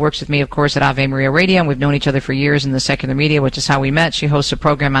also works with me, of course, at Ave Maria Radio, and we've known each other for years in the secular media, which is how we met. She hosts a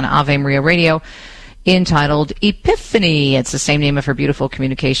program on Ave Maria Radio entitled Epiphany. It's the same name of her beautiful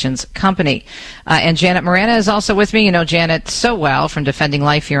communications company. And Janet Morana is also with me. You know Janet so well from Defending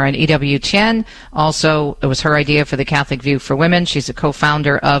Life here on EWTN. Also, it was her idea for the Catholic View for Women. She's a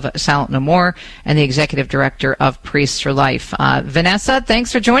co-founder of Silent No More and the executive director of Priests for Life. Vanessa,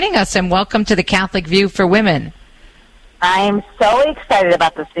 thanks for joining us and welcome to the Catholic View for Women. I'm so excited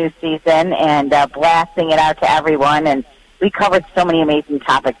about this new season and blasting it out to everyone, and we covered so many amazing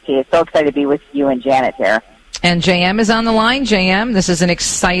topics here. So excited to be with you and Janet here. And JM is on the line. JM, this is an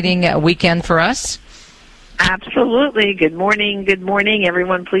exciting weekend for us. Absolutely. Good morning. Good morning.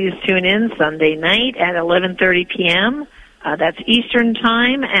 Everyone, please tune in Sunday night at 11:30 p.m. That's Eastern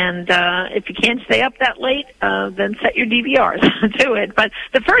Time. And if you can't stay up that late, then set your DVRs to it. But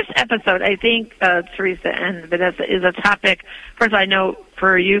the first episode, I think, Teresa and Vanessa, is a topic, first I know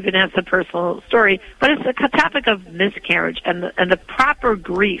for you, Vanessa, personal story, but it's a topic of miscarriage and the proper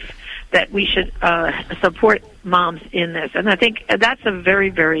grief that we should support moms in this. And I think that's a very,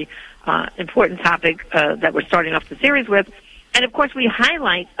 very important topic that we're starting off the series with. And, of course, we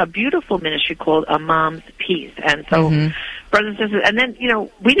highlight a beautiful ministry called A Mom's Peace. And so, brothers and sisters, and then, you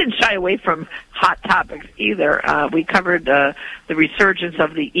know, we didn't shy away from hot topics either. We covered the resurgence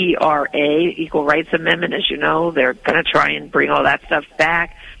of the ERA, Equal Rights Amendment. As you know, they're going to try and bring all that stuff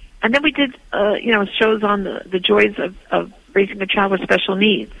back. And then we did, shows on the joys of raising a child with special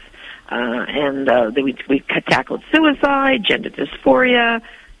needs. We tackled suicide, gender dysphoria,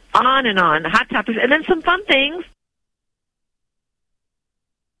 on and on, hot topics, and then some fun things.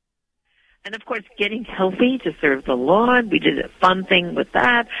 And, of course, getting healthy to serve the Lord. We did a fun thing with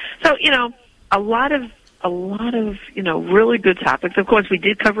that. So, you know, a lot of, really good topics. Of course, we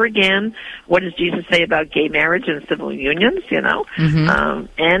did cover again, what does Jesus say about gay marriage and civil unions, you know.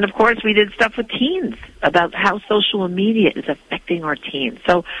 And, of course, we did stuff with teens about how social media is affecting our teens.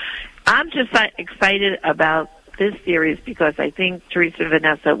 So I'm just excited about this series because I think, Teresa and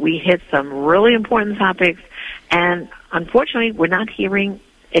Vanessa, we hit some really important topics. And, unfortunately, we're not hearing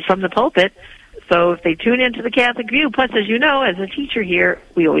it from the pulpit. So if they tune into the Catholic View, plus, as you know, as a teacher here,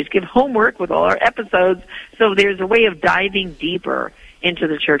 we always give homework with all our episodes. So there's a way of diving deeper into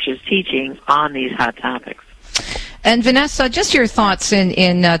the Church's teaching on these hot topics. And Vanessa, just your thoughts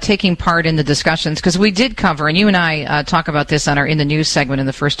in taking part in the discussions, because we did cover, and you and I talk about this on our In the News segment in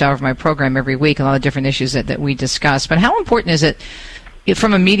the first hour of my program every week, a lot of different issues that we discuss. But how important is it,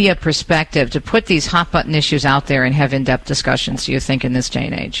 from a media perspective, to put these hot-button issues out there and have in-depth discussions, do you think, in this day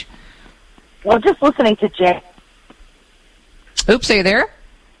and age? Well, just listening to Jen. Oops, are you there?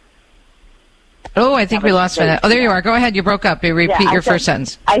 Oh, I think we lost Vanessa. Oh, there you are. Go ahead. You broke up. You repeat your first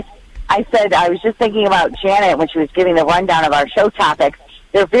sentence. I said I was just thinking about Janet when she was giving the rundown of our show topics.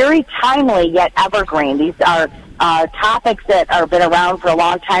 They're very timely yet evergreen. These are topics that have been around for a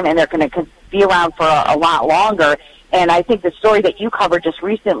long time, and they're going to be around for a lot longer. And I think the story that you covered just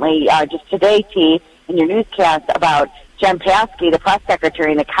recently, just today, T, in your newscast about Jen Paskey, the press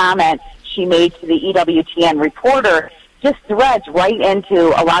secretary, and the comment she made to the EWTN reporter, just threads right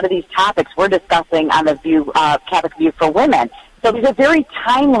into a lot of these topics we're discussing on the Catholic View for Women. So these are very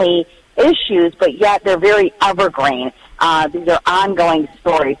timely issues, but yet they're very evergreen. These are ongoing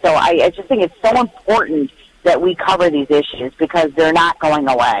stories. So I just think it's so important that we cover these issues because they're not going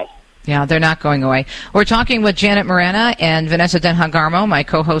away. Yeah, they're not going away. We're talking with Janet Morana and Vanessa Denhagarmo, my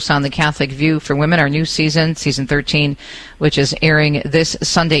co-hosts on the Catholic View for Women, our new season 13, which is airing this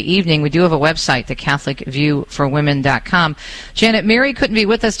Sunday evening. We do have a website, TheCatholicViewForWomen.com. Janet, Mary couldn't be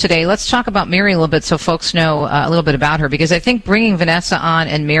with us today. Let's talk about Mary a little bit so folks know a little bit about her, because I think bringing Vanessa on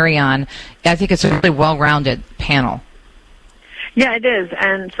and Mary on, I think it's a really well-rounded panel. Yeah, it is,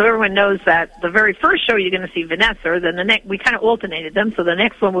 and so everyone knows that the very first show you're going to see Vanessa, then we kind of alternated them, so the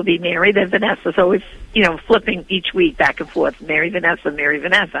next one will be Mary, then Vanessa, so it's, flipping each week back and forth, Mary, Vanessa,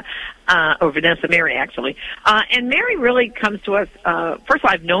 or Vanessa, Mary, actually. And Mary really comes to us, first of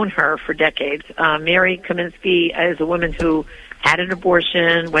all, I've known her for decades. Mary Kaminsky is a woman who had an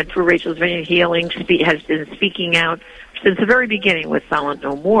abortion, went through Rachel's Vineyard Healing, has been speaking out since the very beginning with Silent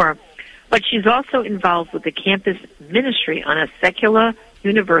No More. But she's also involved with the campus ministry on a secular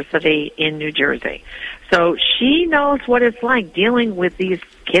University in New Jersey. So she knows what it's like dealing with these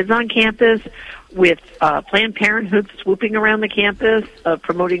kids on campus, with Planned Parenthood swooping around the campus,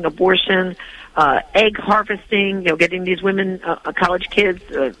 promoting abortion, egg harvesting, getting these women, college kids,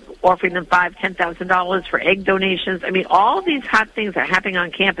 offering them $5,000, $10,000 for egg donations. I mean, all these hot things are happening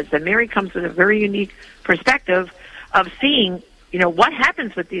on campus, and Mary comes with a very unique perspective of seeing, what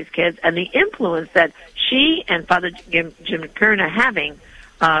happens with these kids and the influence that she and Father Jim Kern are having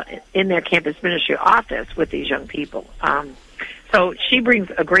in their campus ministry office with these young people. So she brings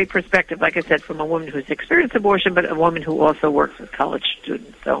a great perspective, like I said, from a woman who's experienced abortion, but a woman who also works with college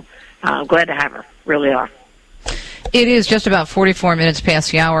students. So I'm glad to have her, really are. It is just about 44 minutes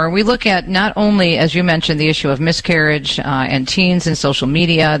past the hour. We look at not only, as you mentioned, the issue of miscarriage and teens and social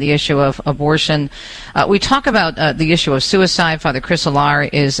media, the issue of abortion. We talk about the issue of suicide. Father Chris Alar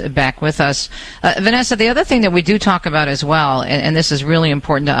is back with us. Vanessa, the other thing that we do talk about as well, and this is really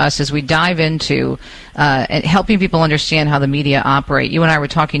important to us, is we dive into helping people understand how the media operate. You and I were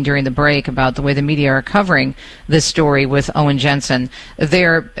talking during the break about the way the media are covering this story with Owen Jensen.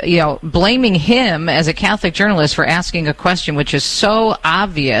 They're, blaming him as a Catholic journalist for asking a question which is so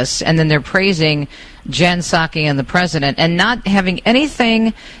obvious, and then they're praising Jen Psaki and the president, and not having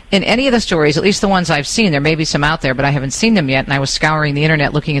anything in any of the stories, at least the ones I've seen. There may be some out there, but I haven't seen them yet, and I was scouring the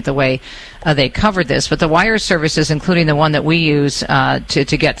internet looking at the way they covered this. But the wire services, including the one that we use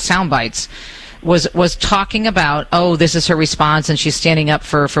to get sound bites, was talking about, this is her response, and she's standing up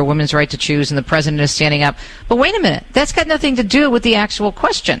for women's right to choose, and the president is standing up. But wait a minute, that's got nothing to do with the actual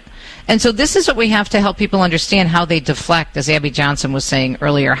question. And so this is what we have to help people understand, how they deflect, as Abby Johnson was saying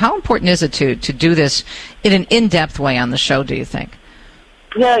earlier. How important is it to do this in an in-depth way on the show, do you think?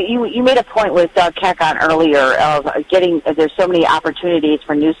 Yeah, you made a point with Doug Keck on earlier of there's so many opportunities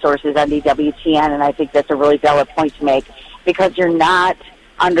for news sources on DWTN, and I think that's a really valid point to make, because you're not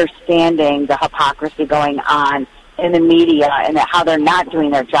understanding the hypocrisy going on in the media and how they're not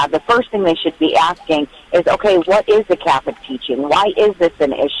doing their job. The first thing they should be asking is, okay, what is the Catholic teaching? Why is this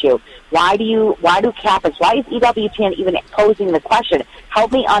an issue? Why do Catholics, why is EWTN even posing the question?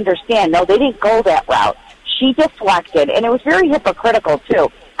 Help me understand. No, they didn't go that route. She deflected, and it was very hypocritical,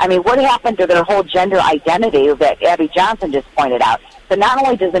 too. I mean, what happened to their whole gender identity that Abby Johnson just pointed out? So not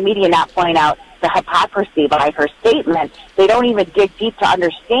only does the media not point out the hypocrisy by her statement, they don't even dig deep to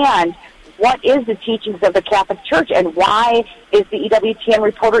understand what is the teachings of the Catholic Church, and why is the EWTN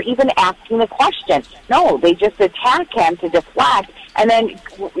reporter even asking the question? No, they just attack him to deflect, and then,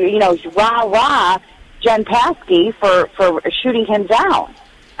 rah Jen Psaki for shooting him down.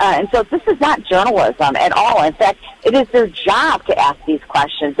 And so this is not journalism at all. In fact, it is their job to ask these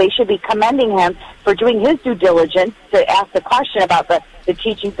questions. They should be commending him for doing his due diligence to ask the question about the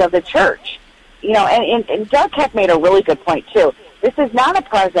teachings of the Church. And Doug Keck made a really good point, too. This is not a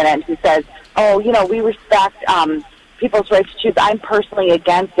president who says, we respect people's right to choose. I'm personally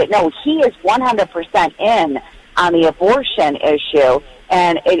against it. No, he is 100% in on the abortion issue,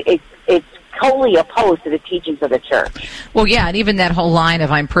 and it's totally opposed to the teachings of the Church. Well, yeah, and even that whole line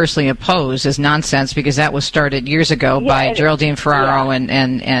of "I'm personally opposed" is nonsense, because that was started years ago by Geraldine Ferraro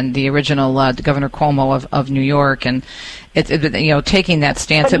and the original Governor Cuomo of New York, and taking that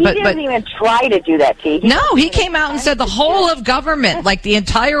stance. But he didn't even try to do that, Kate. No, he came out and said the whole of government, like the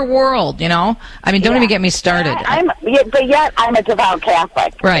entire world. I mean, don't even get me started. But yet I'm a devout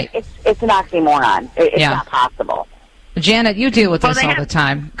Catholic. Right. It's an oxymoron. It's not possible. Janet, you deal with this all the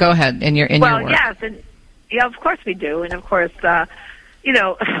time. Go ahead in your work. Well, yes, and of course we do, and of course,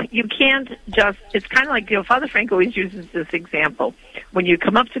 you can't just. It's kind of like Father Frank always uses this example. When you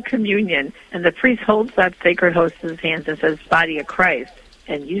come up to communion and the priest holds that sacred host in his hands and says, "Body of Christ,"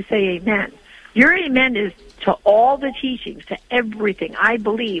 and you say Amen. Your amen is to all the teachings, to everything. I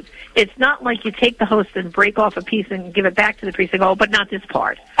believe. It's not like you take the host and break off a piece and give it back to the priest and go, "Oh, but not this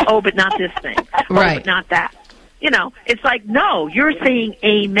part. Oh, but not this thing. Right. Oh, but not that." It's like, no, you're saying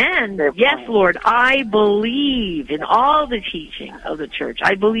amen. Yes, Lord, I believe in all the teachings of the Church.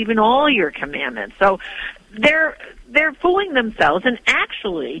 I believe in all your commandments. So they're fooling themselves, and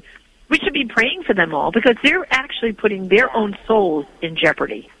actually we should be praying for them all, because they're actually putting their own souls in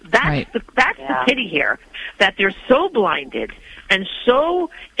jeopardy. That's the pity here, that they're so blinded and so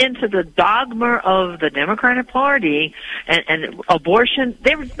into the dogma of the Democratic Party and abortion.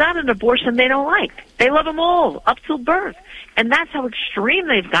 There's not an abortion they don't like. They love them all, up till birth. And that's how extreme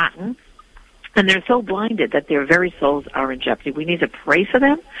they've gotten. And they're so blinded that their very souls are in jeopardy. We need to pray for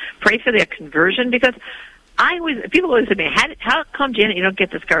them, pray for their conversion, because people always say to me, how come, Janet, you don't get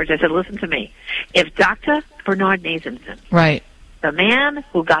discouraged? I said, listen to me. If Dr. Bernard Nathanson the man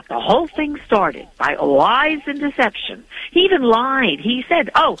who got the whole thing started by lies and deception. He even lied. He said,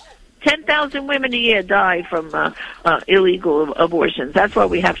 10,000 women a year die from illegal abortions. That's why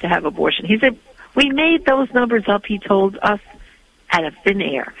we have to have abortion. He said, we made those numbers up, he told us, out of thin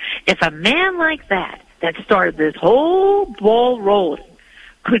air. If a man like that started this whole ball rolling,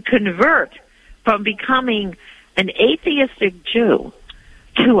 could convert from becoming an atheistic Jew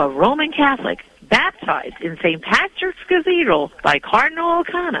to a Roman Catholic, baptized in St. Patrick's Cathedral by Cardinal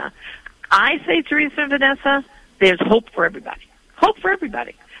O'Connor, I say, Teresa and Vanessa, there's hope for everybody. Hope for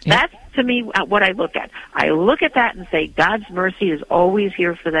everybody. Yeah. That's, to me, what I look at. I look at that and say, God's mercy is always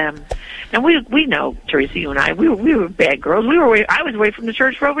here for them. And we know, Teresa, you and I, we were bad girls. I was away from the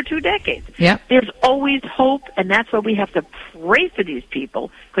church for over 2 decades. Yeah. There's always hope, and that's why we have to pray for these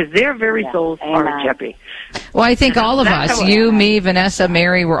people, because their very souls are in jeopardy. Well, I think all of us, you, me, Vanessa,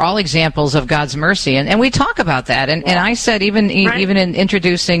 Mary, we're all examples of God's mercy, and we talk about that. And I said, even in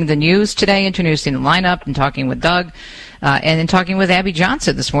introducing the news today, introducing the lineup, and talking with Doug, and in talking with Abby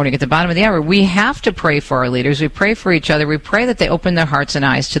Johnson this morning at the bottom of the hour, we have to pray for our leaders. We pray for each other. We pray that they open their hearts and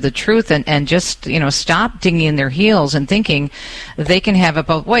eyes to the truth and just, stop digging in their heels and thinking they can have it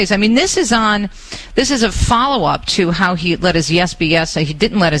both ways. I mean, this is a follow-up to how he let his yes be yes. He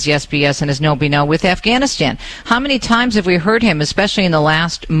didn't let his yes be yes and his no be no with Afghanistan. How many times have we heard him, especially in the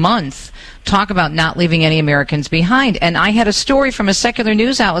last month, talk about not leaving any Americans behind? And I had a story from a secular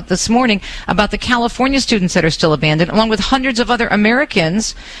news outlet this morning about the California students that are still abandoned, along with hundreds of other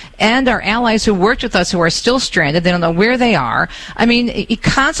Americans and our allies who worked with us who are still stranded. They don't know where they are. I mean, he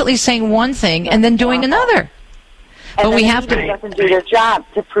constantly saying one thing and then doing another. And but we have to doesn't do their job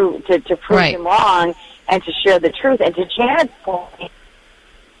to prove him wrong and to share the truth. And to Janet's point.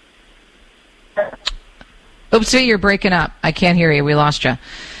 Oopsie, you're breaking up. I can't hear you. We lost you.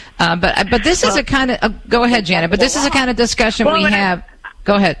 But this is a kind of go ahead, Janet. But this is a kind of discussion we have.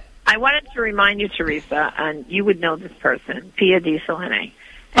 Go ahead. I wanted to remind you, Teresa, and you would know this person, Pia DeSalene.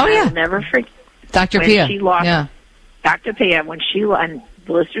 Oh yeah, I'll never forget Dr. Pia. She lost, Dr. Pia, when and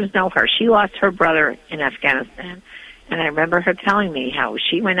the listeners know her, she lost her brother in Afghanistan, and I remember her telling me how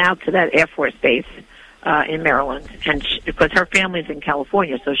she went out to that Air Force base in Maryland, and because her family's in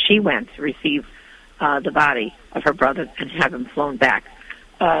California, so she went to receive the body of her brother and have him flown back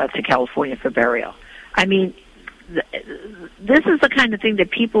to California for burial. I mean, this is the kind of thing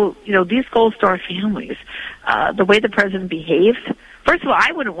that people, these Gold Star families, the way the president behaved. First of all,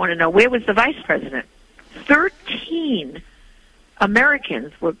 I wouldn't want to know, where was the vice president? 13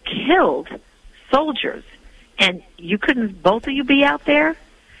 Americans were killed, soldiers, and you couldn't, both of you, be out there?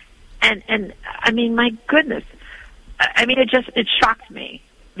 And I mean, my goodness. I mean, it shocked me,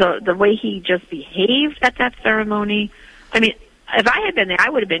 the way he just behaved at that ceremony. I mean, if I had been there, I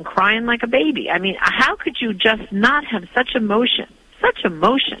would have been crying like a baby. I mean, how could you just not have such emotion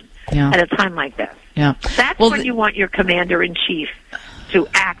at a time like this? Yeah. That's when you want your commander-in-chief to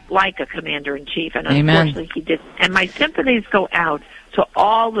act like a commander-in-chief, and unfortunately he didn't. And my sympathies go out to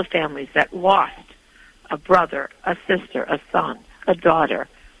all the families that lost a brother, a sister, a son, a daughter,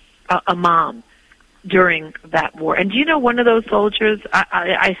 a mom during that war. And do you know one of those soldiers,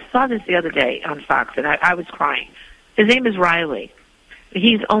 I saw this the other day on Fox, and I was crying. His name is Riley.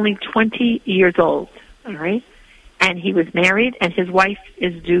 He's only 20 years old, all right? And he was married, and his wife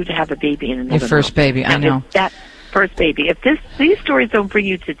is due to have a baby in another month. Your first baby, I know. That first baby. If these stories don't bring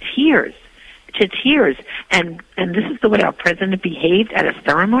you to tears, and this is the way our president behaved at a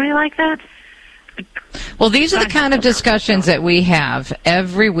ceremony like that. Well, these are the kind of discussions that we have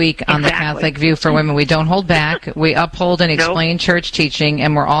every week on the Catholic View for Women. We don't hold back. We uphold and explain church teaching,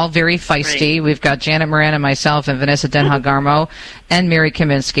 and we're all very feisty. Right. We've got Janet Moran and myself and Vanessa Denha-Garmo and Mary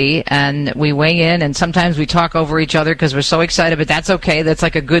Kaminsky, and we weigh in, and sometimes we talk over each other because we're so excited, but that's okay. That's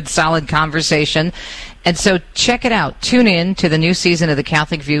like a good, solid conversation. And so check it out. Tune in to the new season of the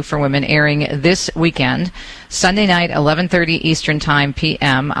Catholic View for Women airing this weekend, Sunday night, 11:30 Eastern Time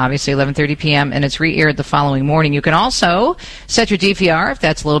p.m., obviously 11:30 p.m., and it's re-aired the following morning. You can also set your DVR if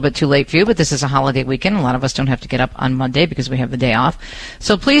that's a little bit too late for you, but this is a holiday weekend. A lot of us don't have to get up on Monday because we have the day off.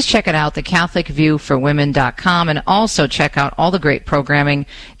 So please check it out, thecatholicviewforwomen.com, and also check out all the great programming,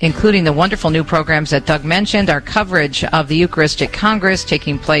 including the wonderful new programs that Doug mentioned, our coverage of the Eucharistic Congress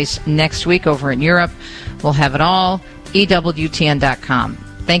taking place next week over in Europe. We'll have it all, EWTN.com.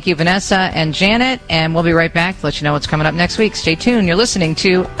 Thank you, Vanessa and Janet, and we'll be right back to let you know what's coming up next week. Stay tuned. You're listening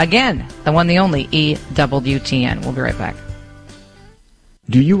to, again, the one, the only, EWTN. We'll be right back.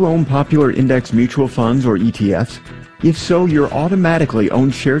 Do you own popular index mutual funds or ETFs? If so, you're automatically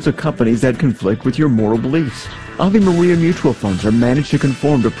owned shares of companies that conflict with your moral beliefs. Ave Maria mutual funds are managed to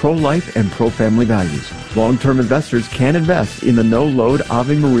conform to pro-life and pro-family values. Long-term investors can invest in the no-load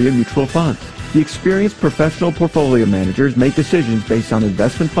Ave Maria mutual funds. The experienced professional portfolio managers make decisions based on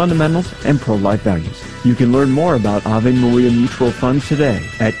investment fundamentals and pro-life values. You can learn more about Ave Maria mutual funds today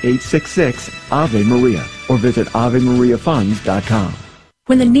at 866-AVE-MARIA or visit AveMariaFunds.com.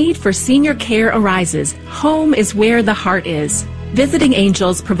 When the need for senior care arises, home is where the heart is. Visiting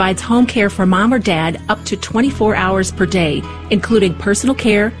Angels provides home care for mom or dad up to 24 hours per day, including personal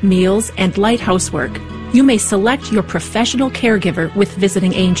care, meals, and light housework. You may select your professional caregiver with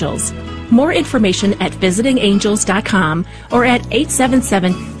Visiting Angels. More information at visitingangels.com or at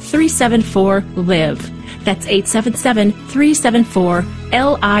 877-374-LIVE. That's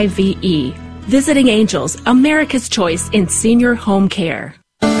 877-374-LIVE. Visiting Angels, America's choice in senior home care.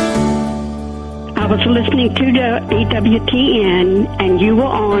 I was listening to the EWTN, and you were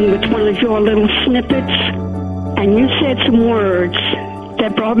on with one of your little snippets, and you said some words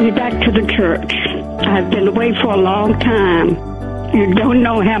that brought me back to the church. I've been away for a long time. You don't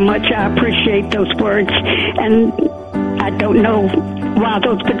know how much I appreciate those words, and I don't know why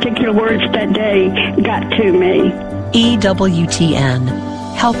those particular words that day got to me. EWTN,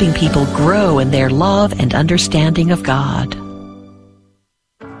 helping people grow in their love and understanding of God.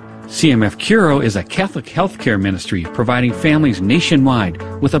 CMF Curo is a Catholic healthcare ministry providing families nationwide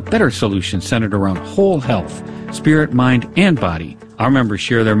with a better solution centered around whole health, spirit, mind, and body. Our members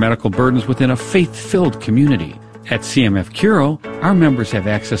share their medical burdens within a faith-filled community. At CMF Curo, our members have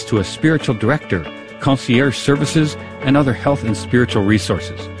access to a spiritual director, concierge services, and other health and spiritual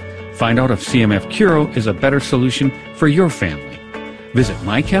resources. Find out if CMF Curo is a better solution for your family. Visit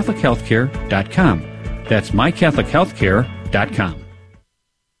mycatholichealthcare.com. That's mycatholichealthcare.com.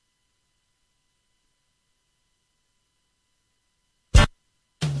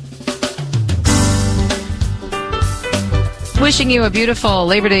 Wishing you a beautiful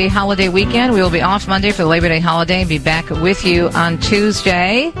Labor Day holiday weekend. We will be off Monday for the Labor Day holiday and be back with you on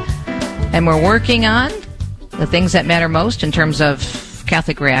Tuesday. And we're working on the things that matter most in terms of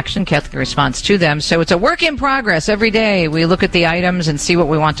Catholic reaction, Catholic response to them. So it's a work in progress. Every day we look at the items and see what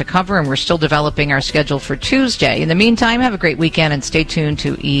we want to cover, and we're still developing our schedule for Tuesday. In the meantime, have a great weekend and stay tuned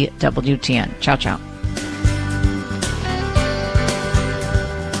to EWTN. Ciao, ciao.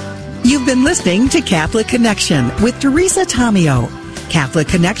 You've been listening to Catholic Connection with Teresa Tomeo. Catholic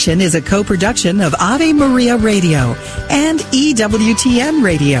Connection is a co-production of Ave Maria Radio and EWTN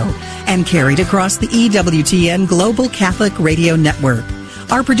Radio and carried across the EWTN Global Catholic Radio Network.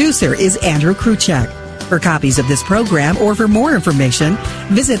 Our producer is Andrew Kruchek. For copies of this program or for more information,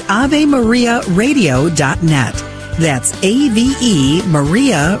 visit AveMariaRadio.net. That's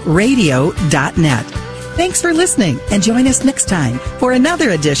AVEMariaRadio.net. Thanks for listening, and join us next time for another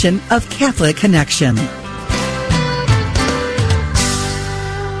edition of Catholic Connection.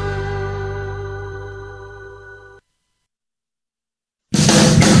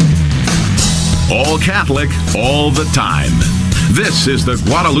 All Catholic, all the time. This is the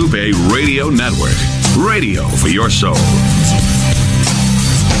Guadalupe Radio Network. Radio for your soul.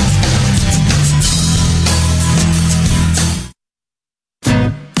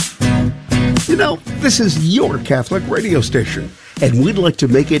 You know, this is your Catholic radio station, and we'd like to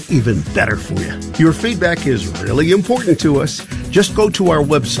make it even better for you. Your feedback is really important to us. Just go to our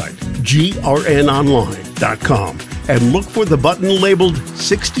website, grnonline.com, and look for the button labeled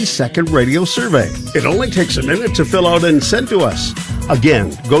 60-Second Radio Survey. It only takes a minute to fill out and send to us.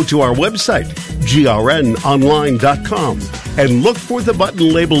 Again, go to our website, grnonline.com, and look for the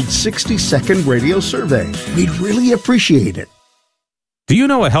button labeled 60-Second Radio Survey. We'd really appreciate it. Do you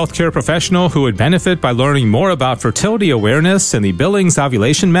know a healthcare professional who would benefit by learning more about fertility awareness and the Billings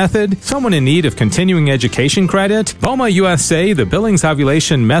ovulation method? Someone in need of continuing education credit? BOMA USA, the Billings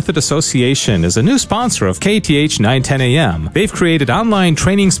Ovulation Method Association, is a new sponsor of KTH 910 AM. They've created online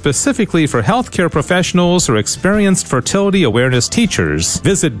training specifically for healthcare professionals or experienced fertility awareness teachers.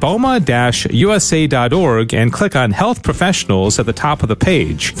 Visit BOMA-USA.org and click on Health Professionals at the top of the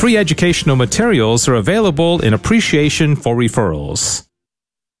page. Free educational materials are available in appreciation for referrals.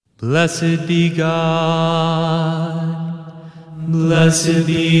 Blessed be God, blessed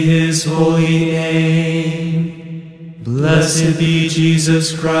be His holy name, blessed be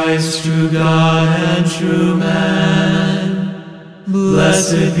Jesus Christ, true God and true man,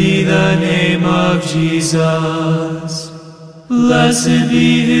 blessed be the name of Jesus, blessed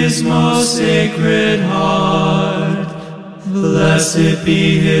be His most sacred heart, blessed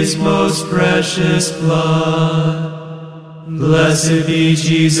be His most precious blood. Blessed be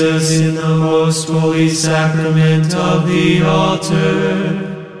Jesus in the most holy sacrament of the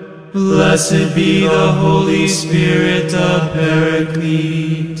altar. Blessed be the Holy Spirit, the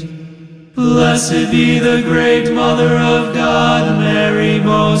Paraclete. Blessed be the great Mother of God, Mary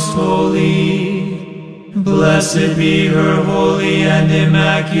most holy. Blessed be her holy and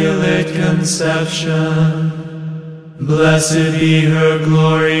immaculate conception. Blessed be her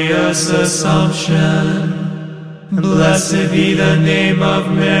glorious assumption. Blessed be the name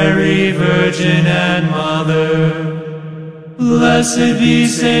of Mary, Virgin and Mother. Blessed be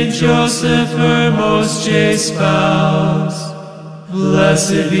Saint Joseph, her most chaste spouse.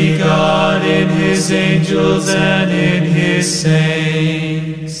 Blessed be God in his angels and in his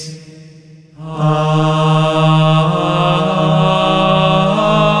saints.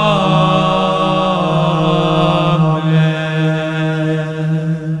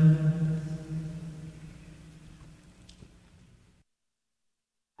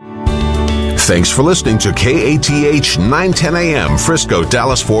 Thanks for listening to KATH 910 AM, Frisco,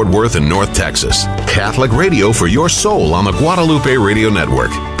 Dallas, Fort Worth, and North Texas. Catholic radio for your soul on the Guadalupe Radio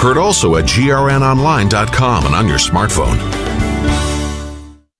Network. Heard also at grnonline.com and on your smartphone.